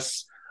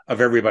success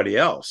of everybody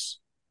else.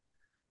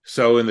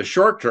 So in the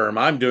short term,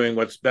 I'm doing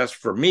what's best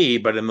for me,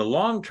 but in the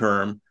long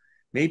term,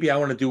 maybe I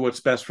want to do what's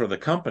best for the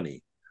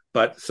company.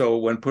 But so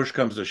when push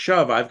comes to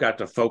shove, I've got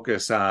to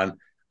focus on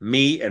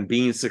me and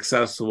being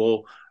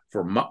successful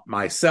for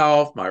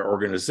myself, my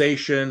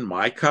organization,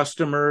 my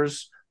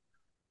customers.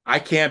 I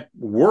can't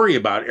worry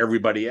about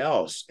everybody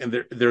else,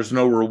 and there's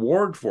no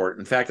reward for it.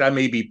 In fact, I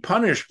may be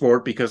punished for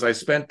it because I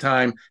spent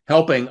time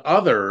helping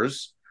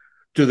others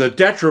to the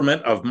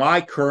detriment of my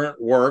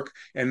current work,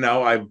 and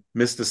now I've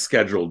missed a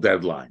scheduled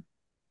deadline.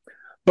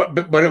 But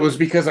it was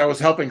because I was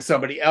helping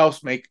somebody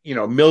else make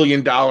 $1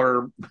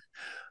 million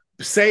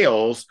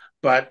sales,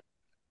 but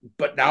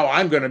now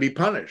I'm going to be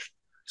punished.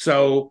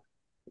 So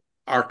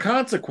our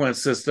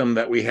consequence system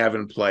that we have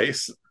in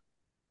place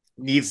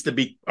needs to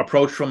be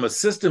approached from a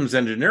systems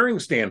engineering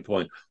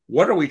standpoint.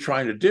 What are we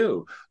trying to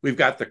do? We've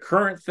got the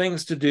current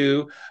things to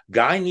do.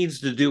 Guy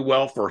needs to do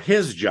well for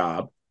his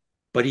job,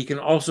 but he can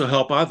also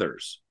help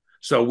others.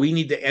 So we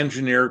need to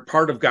engineer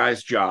part of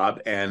Guy's job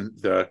and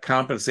the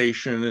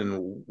compensation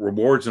and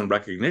rewards and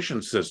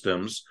recognition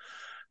systems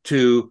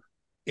to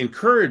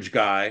encourage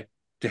Guy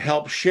to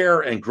help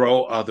share and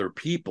grow other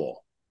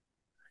people.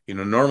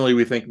 Normally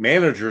we think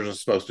managers are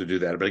supposed to do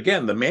that. But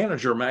again, the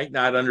manager might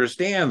not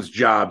understand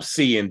jobs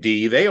C and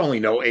D. They only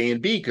know A and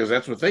B because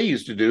that's what they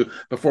used to do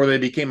before they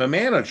became a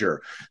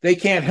manager. They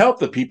can't help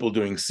the people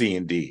doing C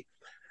and D.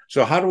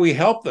 So how do we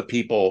help the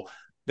people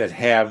that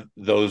have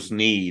those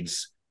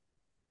needs?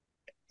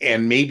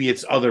 And maybe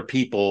it's other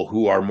people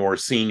who are more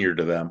senior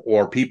to them,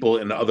 or people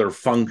in other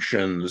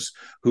functions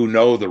who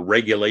know the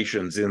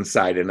regulations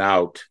inside and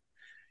out.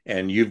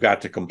 And you've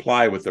got to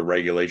comply with the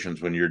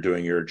regulations when you're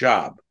doing your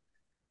job.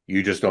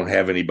 You just don't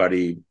have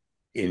anybody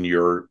in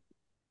your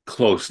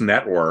close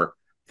network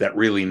that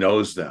really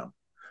knows them.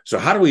 So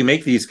how do we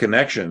make these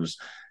connections?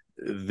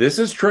 This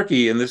is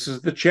tricky, and this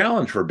is the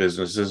challenge for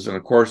businesses. And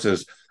of course,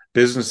 as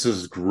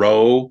businesses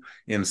grow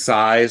in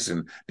size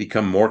and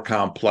become more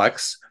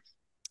complex,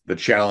 the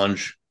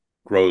challenge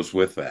grows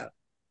with that.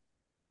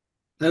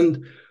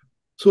 And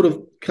sort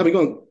of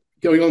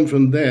going on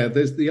from there,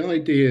 there's the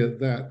idea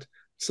that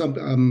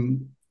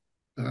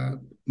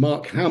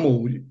Mark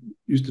Hamill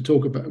used to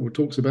talk about,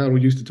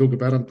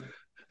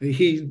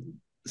 he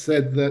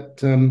said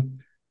that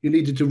you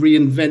needed to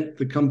reinvent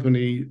the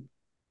company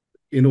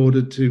in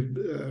order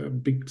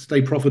to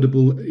stay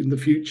profitable in the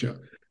future,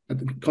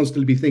 and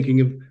constantly be thinking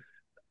of.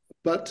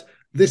 But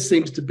this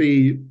seems to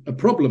be a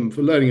problem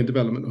for learning and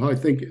development. I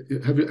think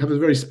have a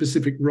very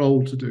specific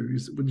role to do.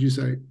 Would you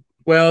say?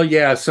 Well,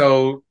 yeah.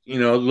 So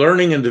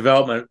learning and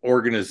development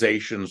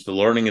organizations, the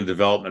learning and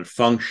development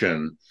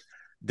function,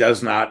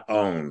 does not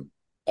own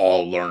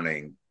all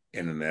learning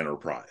in an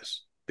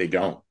enterprise. They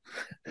don't.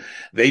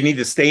 They need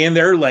to stay in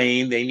their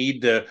lane. They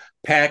need to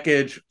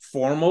package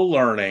formal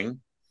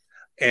learning,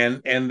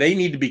 and they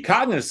need to be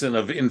cognizant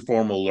of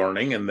informal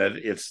learning, and that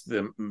it's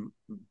the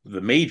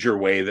major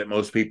way that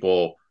most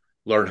people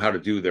learn how to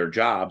do their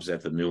jobs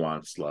at the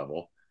nuanced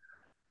level.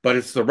 But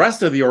it's the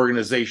rest of the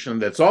organization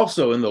that's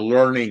also in the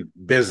learning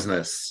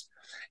business.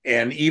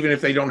 And even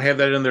if they don't have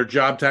that in their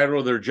job title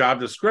or their job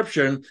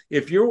description,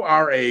 if you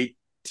are a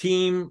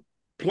team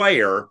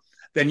player,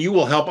 then you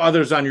will help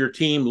others on your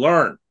team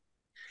learn,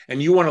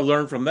 and you want to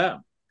learn from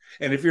them.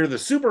 And if you're the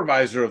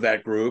supervisor of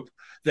that group,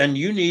 then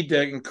you need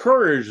to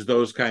encourage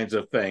those kinds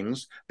of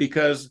things,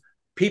 because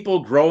people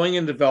growing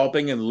and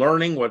developing and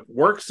learning what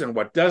works and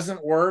what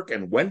doesn't work,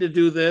 and when to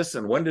do this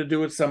and when to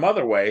do it some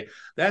other way,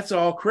 that's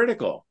all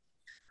critical.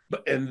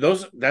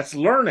 That's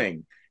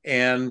learning.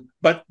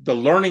 But the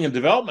learning and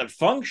development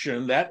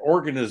function, that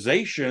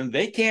organization,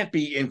 they can't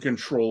be in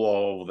control of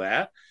all of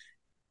that.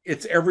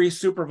 It's every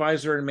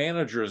supervisor and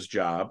manager's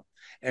job,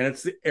 and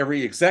it's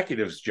every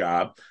executive's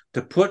job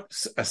to put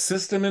a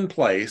system in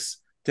place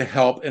to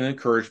help and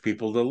encourage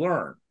people to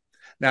learn.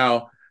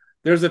 Now,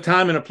 there's a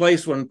time and a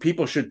place when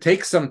people should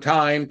take some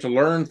time to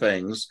learn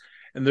things,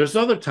 and there's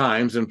other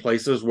times and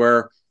places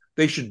where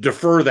they should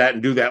defer that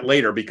and do that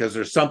later because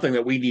there's something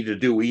that we need to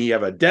do. We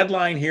have a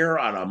deadline here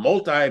on a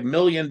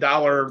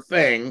multi-million-dollar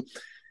thing.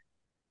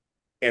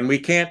 And we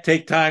can't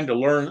take time to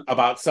learn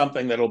about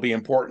something that'll be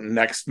important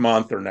next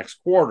month or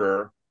next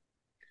quarter.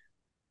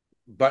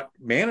 But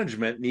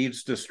management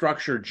needs to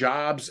structure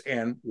jobs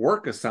and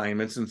work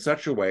assignments in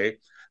such a way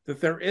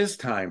that there is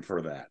time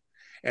for that.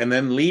 And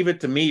then leave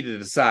it to me to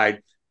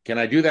decide, can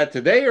I do that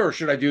today, or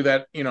should I do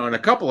that, in a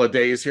couple of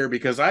days here,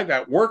 because I've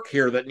got work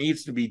here that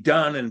needs to be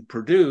done and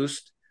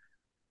produced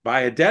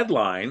by a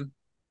deadline,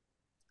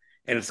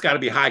 and it's got to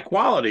be high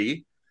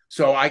quality.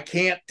 So I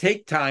can't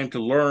take time to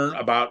learn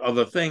about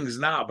other things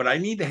now, but I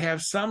need to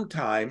have some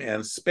time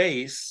and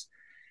space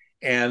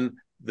and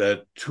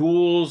the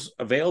tools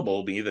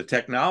available to me, the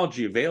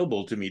technology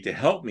available to me to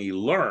help me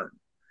learn.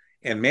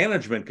 And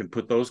management can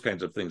put those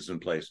kinds of things in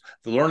place.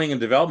 The Learning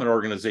and Development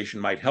Organization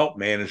might help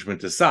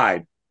management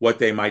decide what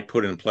they might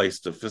put in place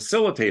to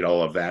facilitate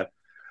all of that.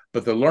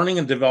 But the learning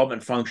and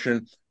development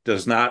function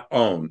does not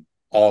own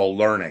all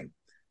learning.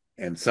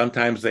 And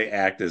sometimes they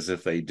act as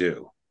if they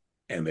do,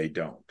 and they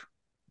don't.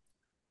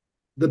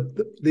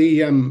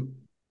 The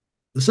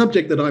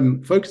subject that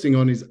I'm focusing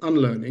on is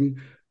unlearning,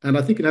 and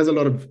I think it has a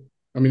lot of,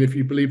 if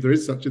you believe there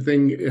is such a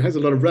thing, it has a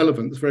lot of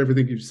relevance for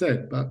everything you've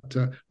said. But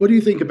what do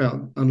you think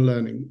about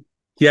unlearning?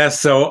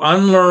 Yes, so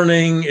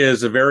unlearning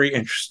is a very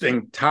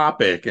interesting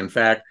topic. In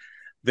fact,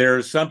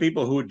 there's some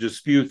people who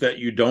dispute that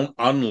you don't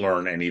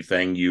unlearn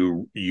anything,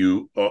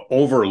 you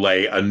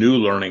overlay a new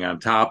learning on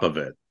top of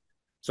it.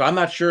 So I'm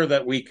not sure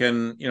that we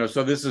can,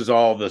 so this is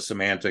all the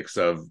semantics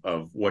of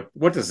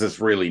what does this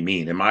really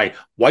mean? Am I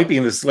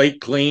wiping the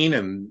slate clean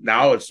and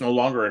now it's no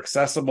longer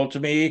accessible to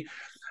me?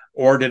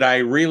 Or did I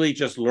really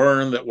just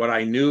learn that what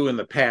I knew in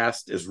the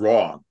past is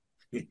wrong,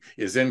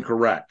 is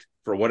incorrect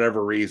for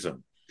whatever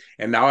reason?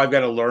 And now I've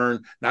got to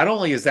learn, not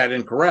only is that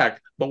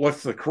incorrect, but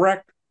what's the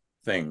correct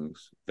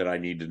things that I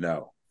need to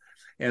know?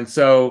 And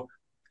so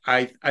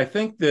I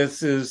think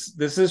this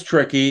is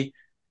tricky.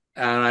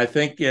 And I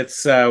think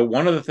it's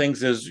one of the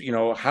things is,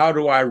 how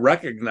do I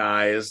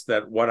recognize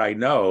that what I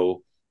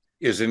know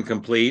is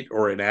incomplete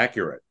or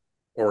inaccurate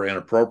or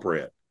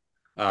inappropriate?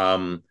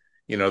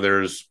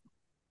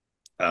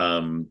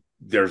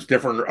 There's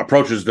different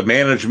approaches to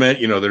management.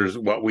 There's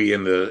what we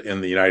in the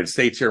United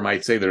States here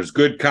might say there's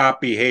good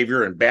cop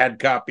behavior and bad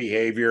cop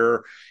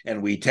behavior,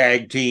 and we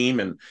tag team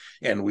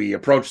and we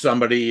approach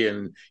somebody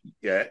and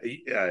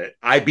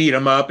I beat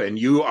them up and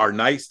you are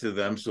nice to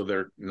them, so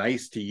they're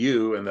nice to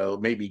you and they'll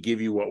maybe give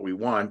you what we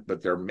want,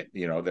 but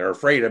they're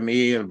afraid of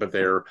me but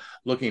they're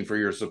looking for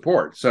your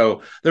support.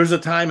 So there's a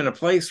time and a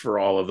place for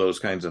all of those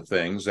kinds of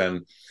things,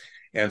 and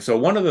so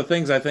one of the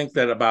things I think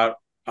that about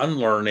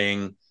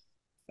unlearning,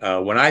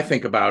 when I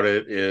think about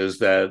it, is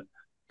that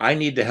I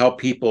need to help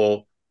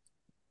people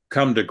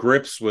come to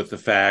grips with the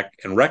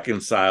fact and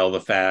reconcile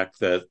the fact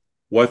that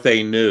what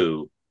they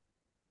knew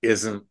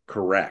isn't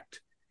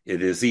correct.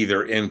 It is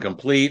either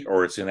incomplete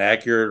or it's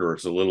inaccurate or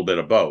it's a little bit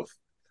of both.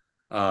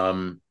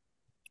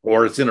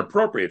 Or it's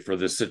inappropriate for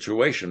this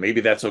situation.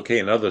 Maybe that's okay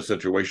in other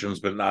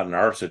situations, but not in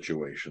our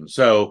situation.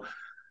 So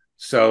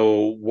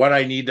what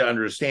I need to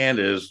understand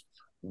is,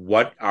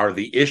 what are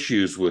the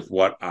issues with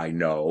what I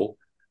know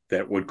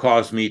that would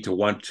cause me to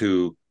want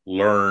to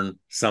learn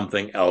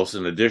something else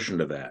in addition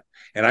to that?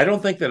 And I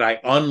don't think that I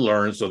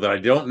unlearn so that I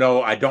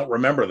don't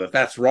remember that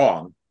that's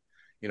wrong.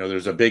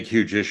 There's a big,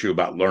 huge issue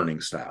about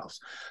learning styles.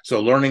 So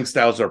learning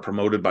styles are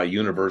promoted by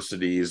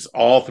universities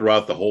all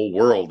throughout the whole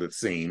world, it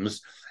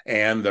seems.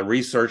 And the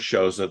research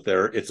shows that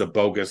it's a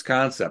bogus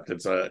concept.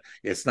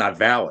 It's not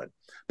valid,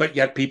 but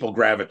yet people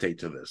gravitate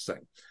to this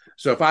thing.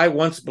 So if I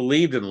once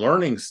believed in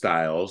learning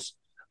styles,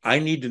 I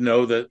need to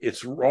know that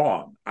it's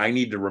wrong. I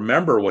need to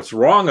remember what's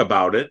wrong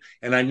about it,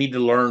 and I need to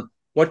learn,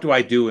 what do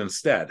I do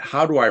instead?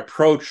 How do I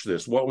approach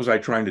this? What was I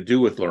trying to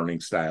do with learning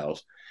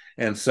styles?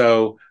 And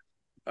so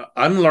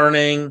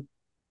unlearning,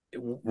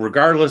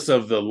 regardless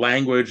of the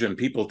language and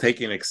people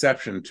taking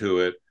exception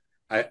to it,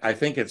 I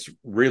think it's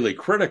really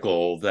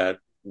critical that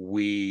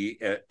we,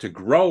 to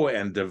grow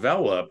and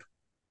develop,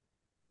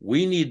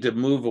 we need to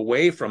move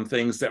away from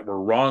things that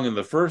were wrong in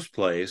the first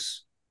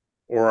place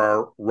or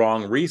are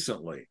wrong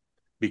recently,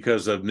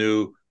 because of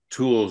new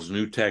tools,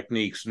 new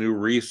techniques, new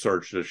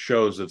research that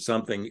shows that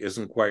something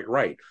isn't quite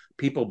right.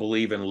 People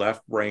believe in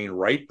left brain,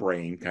 right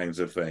brain kinds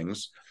of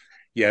things,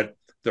 yet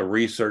the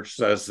research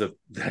says that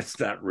that's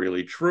not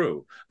really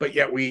true. But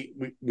yet we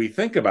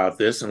think about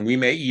this, and we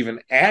may even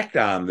act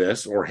on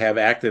this or have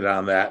acted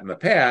on that in the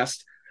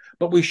past,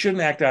 but we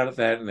shouldn't act on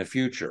that in the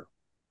future.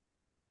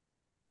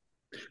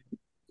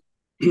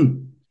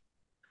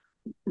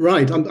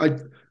 Right.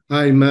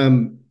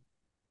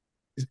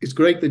 It's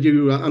great that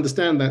you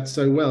understand that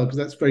so well, because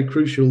that's very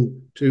crucial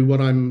to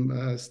what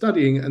I'm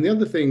studying. And the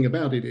other thing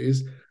about it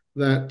is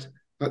that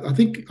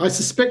I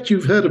suspect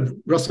you've heard of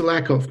Russell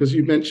Ackoff, because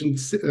you mentioned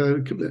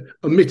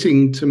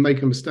omitting to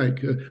make a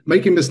mistake,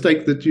 making a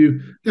mistake that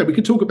we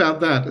could talk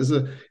about that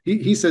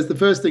he says the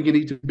first thing you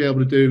need to be able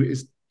to do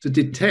is to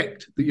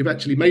detect that you've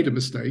actually made a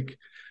mistake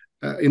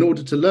in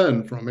order to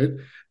learn from it.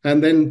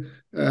 And then,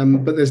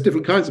 but there's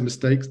different kinds of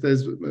mistakes.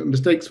 There's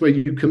mistakes where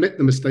you commit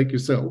the mistake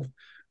yourself.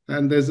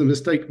 And there's a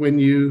mistake when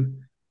you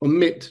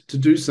omit to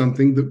do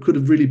something that could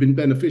have really been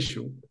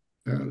beneficial.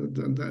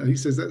 He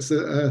says that's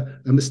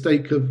a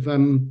mistake of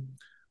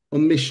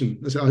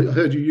omission. I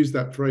heard you use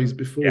that phrase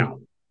before.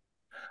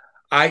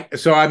 Yeah.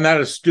 So I'm not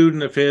a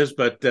student of his,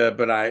 but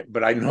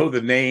I know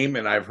the name,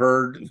 and I've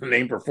heard the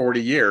name for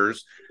 40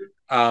 years.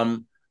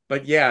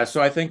 But yeah,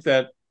 so I think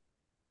that,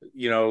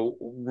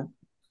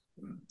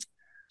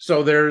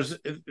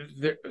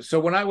 so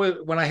when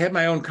I had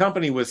my own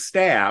company with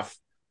staff,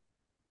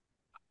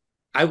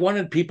 I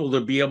wanted people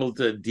to be able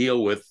to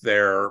deal with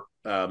their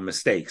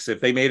mistakes.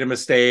 If they made a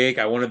mistake,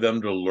 I wanted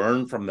them to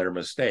learn from their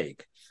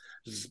mistake.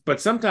 But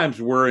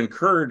sometimes we're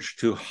encouraged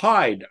to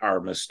hide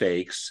our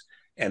mistakes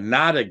and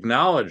not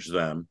acknowledge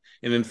them.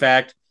 And in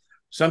fact,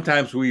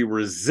 sometimes we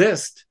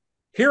resist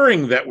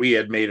hearing that we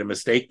had made a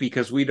mistake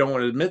because we don't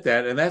want to admit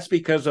that. And that's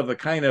because of the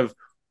kind of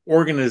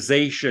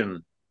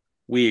organization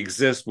we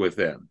exist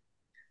within.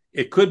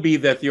 It could be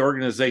that the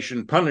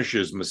organization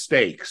punishes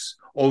mistakes.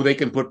 Oh, they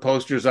can put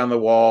posters on the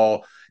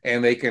wall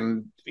and they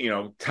can,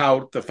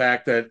 tout the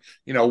fact that,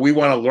 we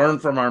want to learn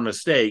from our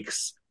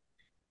mistakes.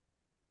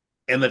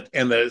 And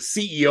the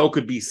CEO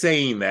could be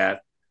saying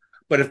that.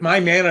 But if my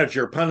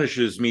manager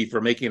punishes me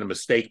for making a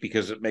mistake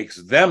because it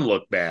makes them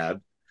look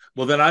bad,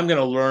 well, then I'm going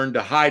to learn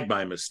to hide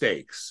my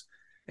mistakes.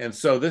 And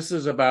so this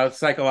is about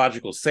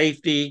psychological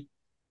safety,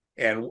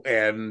 and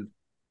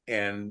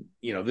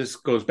this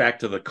goes back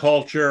to the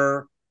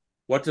culture.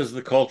 What does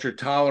the culture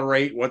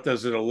tolerate? What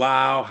does it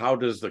allow? How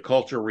does the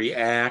culture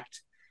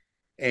react?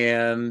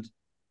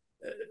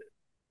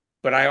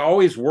 But I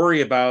always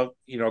worry about,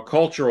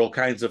 cultural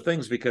kinds of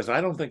things, because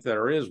I don't think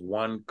there is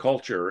one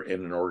culture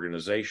in an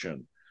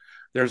organization.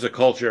 There's a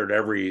culture at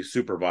every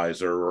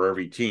supervisor or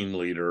every team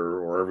leader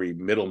or every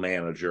middle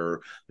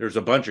manager. There's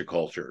a bunch of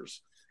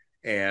cultures,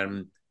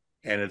 and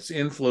it's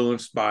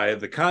influenced by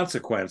the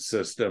consequence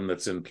system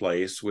that's in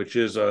place, which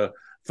is a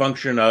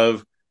function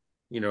of,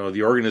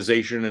 the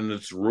organization and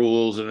its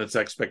rules and its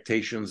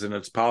expectations and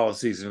its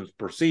policies and its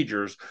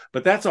procedures.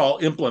 But that's all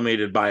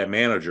implemented by a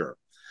manager.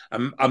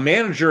 A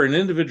manager, an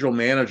individual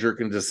manager,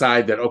 can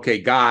decide that,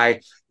 okay,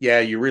 Guy, yeah,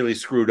 you really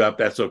screwed up.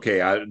 That's okay.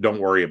 Don't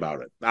worry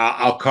about it.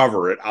 I'll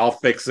cover it. I'll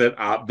fix it.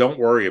 Don't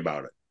worry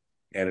about it.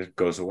 And it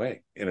goes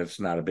away, and it's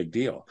not a big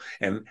deal.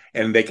 And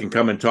they can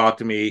come and talk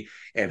to me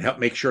and help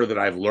make sure that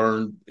I've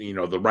learned,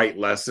 the right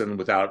lesson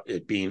without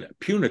it being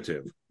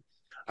punitive.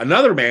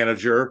 Another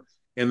manager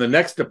in the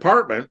next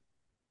department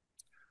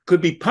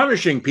could be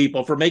punishing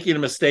people for making a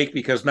mistake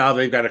because now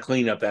they've got to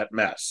clean up that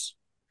mess.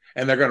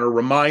 And they're going to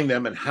remind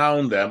them and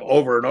hound them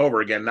over and over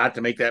again not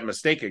to make that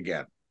mistake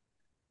again.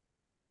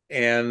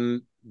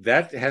 And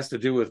that has to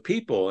do with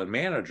people and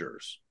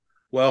managers.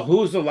 Well,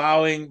 who's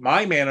allowing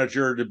my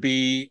manager to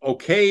be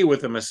okay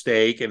with a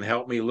mistake and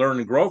help me learn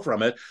and grow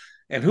from it?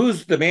 And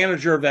who's the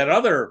manager of that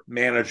other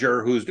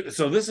manager?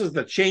 So this is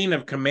the chain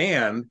of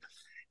command.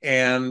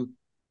 And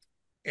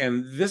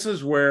this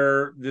is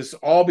where this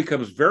all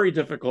becomes very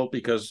difficult,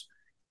 because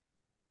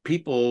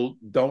people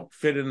don't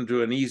fit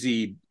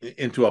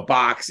into a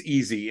box,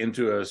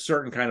 into a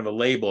certain kind of a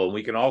label. And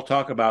we can all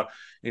talk about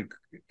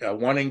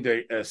wanting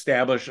to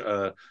establish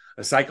a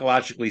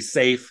psychologically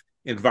safe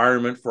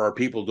environment for our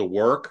people to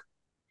work,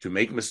 to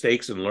make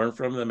mistakes and learn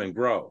from them and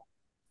grow.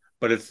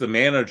 But it's the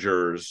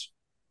managers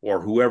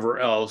or whoever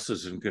else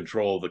is in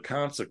control of the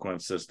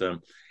consequence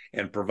system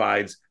and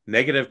provides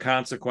negative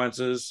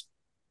consequences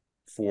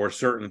for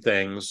certain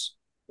things,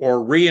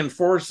 or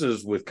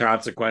reinforces with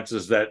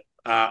consequences that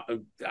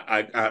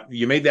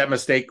you made that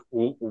mistake.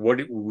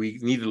 What we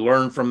need to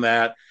learn from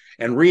that,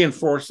 and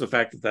reinforce the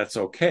fact that that's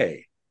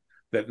okay,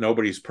 that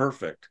nobody's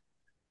perfect.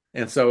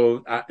 And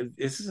so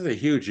this is a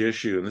huge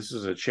issue, and this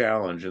is a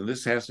challenge, and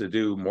this has to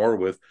do more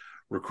with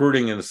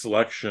recruiting and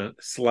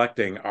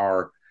selecting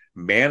our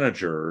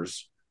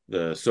managers,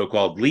 the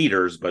so-called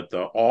leaders, but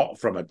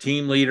from a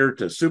team leader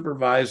to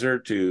supervisor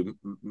to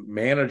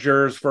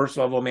managers, first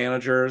level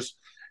managers,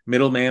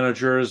 middle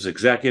managers,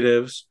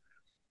 executives.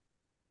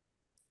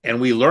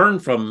 And we learn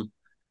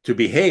to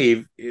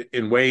behave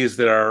in ways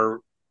that are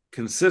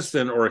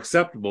consistent or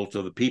acceptable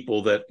to the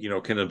people that,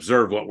 can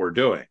observe what we're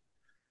doing.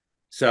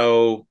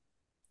 So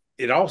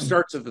it all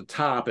starts at the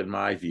top, in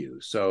my view.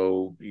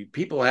 So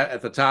people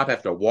at the top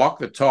have to walk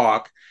the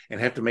talk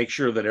and have to make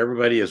sure that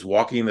everybody is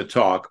walking the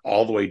talk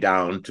all the way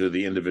down to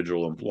the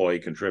individual employee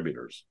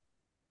contributors.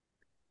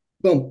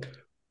 Well,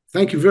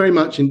 thank you very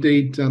much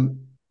indeed,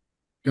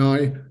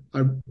 Guy.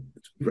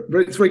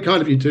 It's very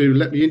kind of you to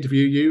let me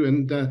interview you,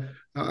 and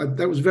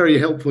that was very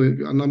helpful,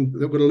 and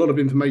I've got a lot of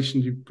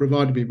information you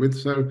provided me with,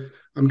 so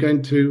I'm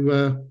going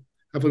to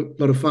have a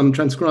lot of fun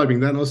transcribing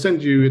that, and I'll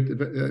send you it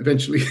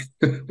eventually.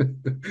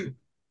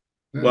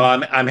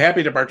 Well, I'm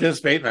happy to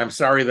participate, and I'm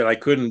sorry that I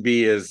couldn't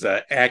be as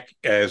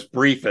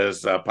brief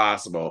as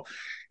possible.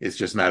 It's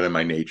just not in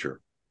my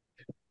nature.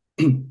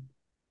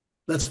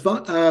 That's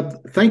fine.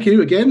 Thank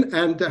you again,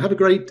 and have a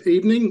great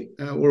evening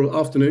or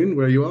afternoon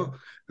where you are,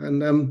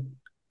 and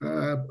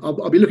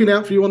I'll be looking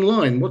out for you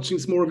online, watching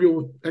some more of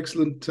your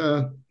excellent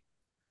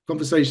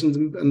conversations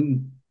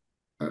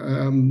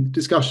and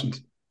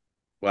discussions.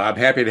 Well, I'm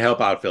happy to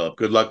help out, Philip.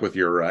 Good luck with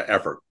your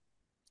effort.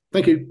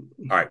 Thank you.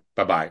 All right.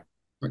 Bye-bye.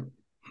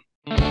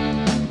 Bye.